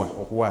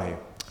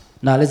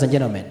 Now ladies and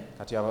gentlemen,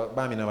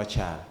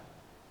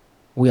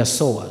 we are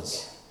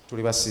sowers.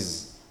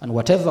 And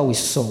whatever we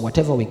sow,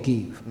 whatever we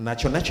give,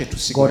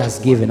 God has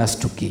given us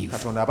to give.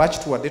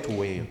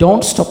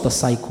 Don't stop the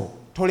cycle.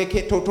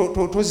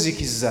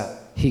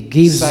 He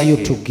gives you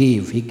to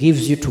give. He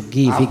gives you to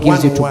give. He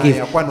gives you to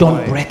give.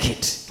 Don't break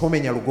it.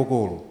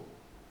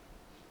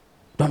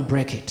 Don't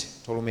break it.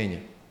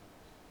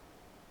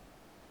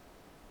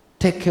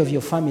 Take care of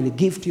your family.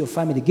 Give to your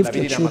family. Give to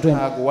your children.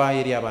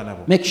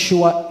 Make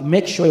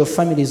sure your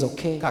family is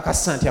okay.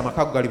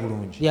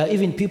 There are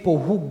even people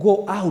who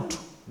go out.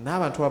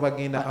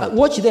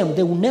 Watch them.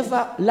 They will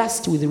never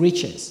last with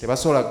riches.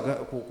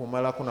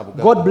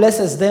 God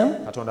blesses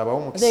them.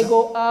 They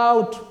go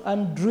out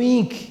and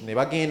drink. They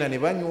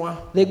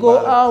go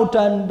out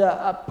and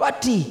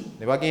party.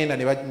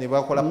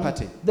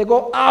 They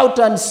go out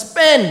and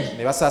spend.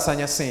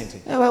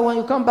 When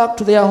you come back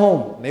to their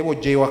home,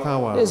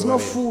 there's no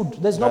food.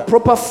 There's no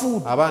proper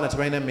food.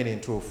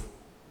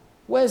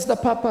 Where's the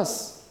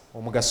purpose?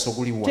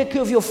 Take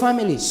care of your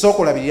family.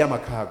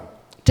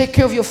 Take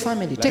care of your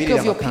family. Take care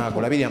of your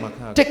people.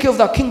 Take care of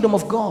the kingdom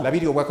of God.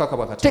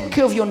 Take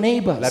care of your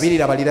neighbors.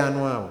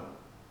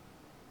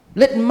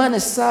 Let money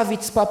serve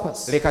its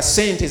purpose.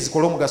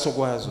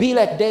 Be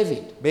like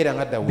David.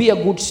 Be a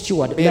good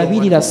steward.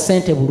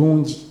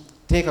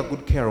 Take a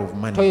good care of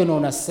money.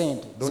 Don't just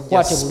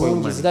spoil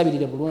money.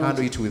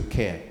 Handle it with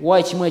care.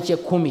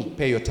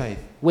 Pay your tithe.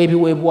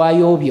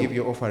 Give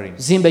your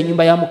offerings. Build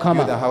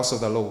the house of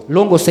the Lord.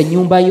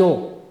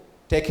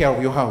 Take care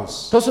of your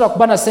house.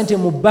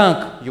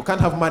 You can't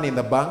have money in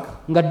the bank.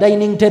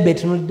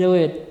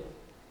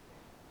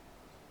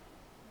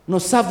 No,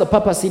 serve the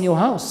purpose in your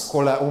house.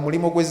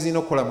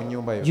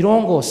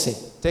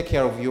 Take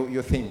care of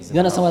your things. You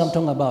understand what I'm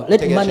talking about?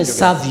 Let money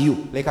serve you.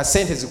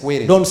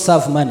 Don't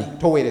serve money.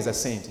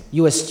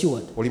 You are a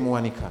steward.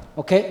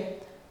 Okay?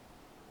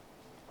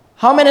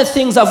 How many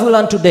things have we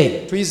learned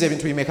today?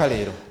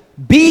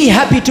 Be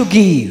happy to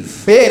give.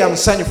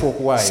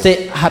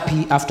 Stay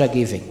happy after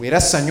giving.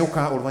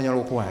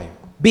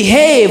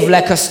 Behave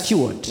like a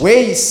steward.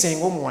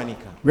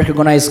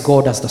 Recognize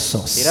God as the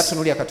source.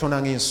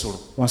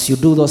 Once you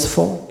do those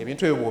four,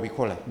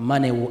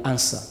 money will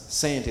answer.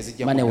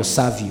 Money will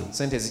serve you.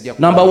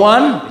 Number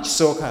one.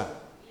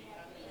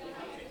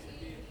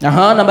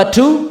 Number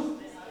two.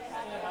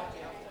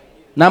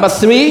 Number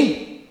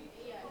three.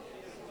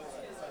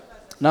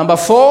 Number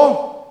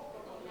four.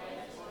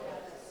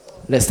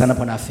 Let's stand up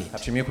on our feet.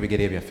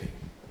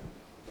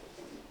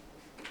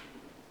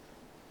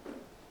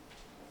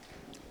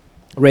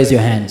 Raise your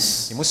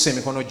hands.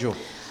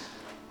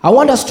 I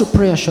want us to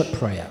pray a short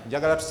prayer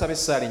njagala tusabe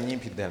essaala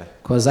ennyimpi ddala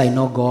because I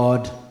know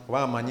God kuba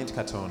amanyi nti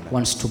katonda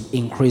wants to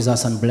increase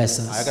us and bless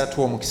us. ayagala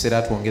tuwa omukisa era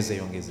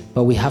atwongezeyongeze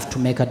But we have to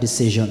make a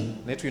decision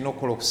naye tulina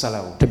okukola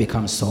okusalawo to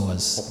become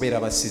sowers. okubeera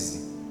abasizi.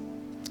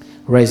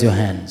 Raise your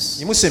hands.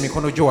 yimusa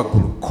emikono gyo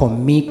waggulu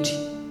Commit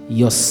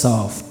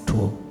yourself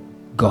to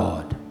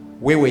God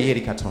weeweeyo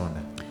eri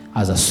katonda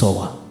as a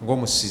sower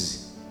ng'omusizi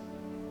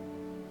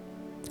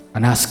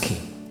and ask Him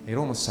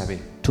era omusabe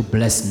to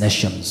bless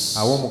nations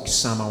awa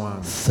omukisa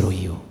amawanga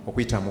through you.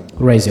 okuyita mu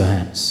ggwe. Raise your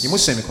hands.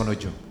 yimusa emikono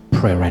gyo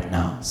Pray right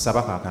now.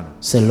 saba kaakano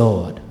Say,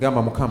 Lord, gamba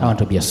I mukama want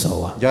to be a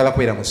sower. njagala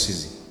kubeera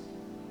musizi.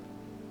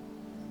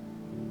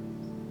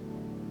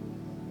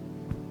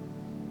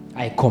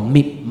 I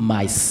commit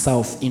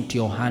myself into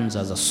your hands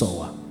as a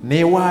sower.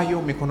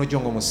 neewaayo mu mikono gyo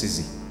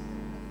ng'omusizi.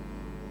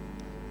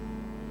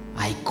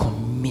 I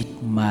commit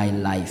my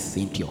life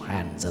into your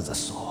hands as a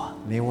sower.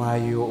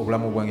 neewaayo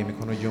obulamu bwange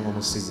emikono gyo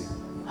ng'omusizi.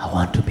 I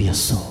want to be a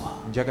sower.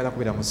 njagala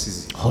kubeera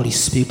musizi. Holy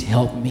Spirit,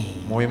 help me.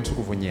 mwoyo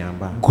mutukuvu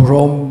nyamba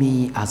Grow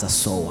me as a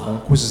sower.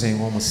 onkuze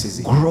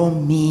ng'omusizi. Grow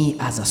me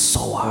as a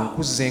sower.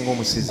 onkuze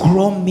ng'omusizi.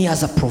 Grow me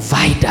as a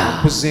provider.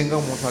 onkuze nga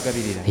omuntu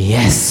agabirira.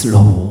 Yes,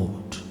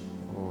 Lord.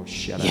 Oh,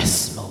 shut up.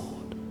 Yes,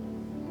 Lord.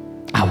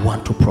 I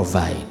want to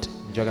provide.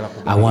 njagala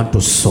I want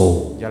to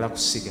sow. njagala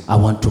kusiga. I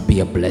want to be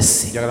a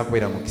blessing. njagala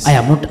kubeera mukisa. I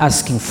am not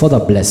asking for the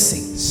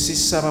blessing.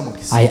 sisaba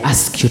mukisa. I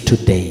ask you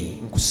today,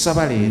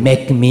 nkusaba leero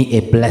make me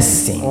a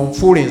blessing.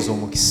 onfuule nze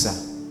omukisa.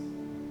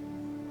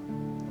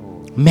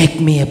 Make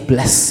me a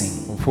blessing.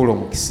 onfuule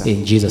omukisa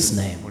In Jesus'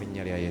 name. mu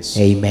linnya lya yesu.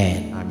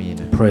 Amen.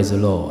 amiina. Praise the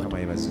Lord. Mukama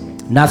yeebazibwe.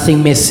 Nothing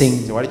missing.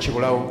 tewali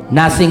kibulawo.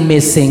 Nothing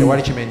missing.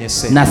 tewali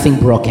kimenyese. Nothing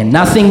broken.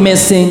 Nothing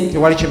missing.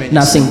 tewali kimenyese.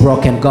 Nothing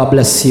broken. God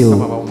bless Mukama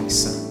you. abawe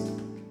omukisa.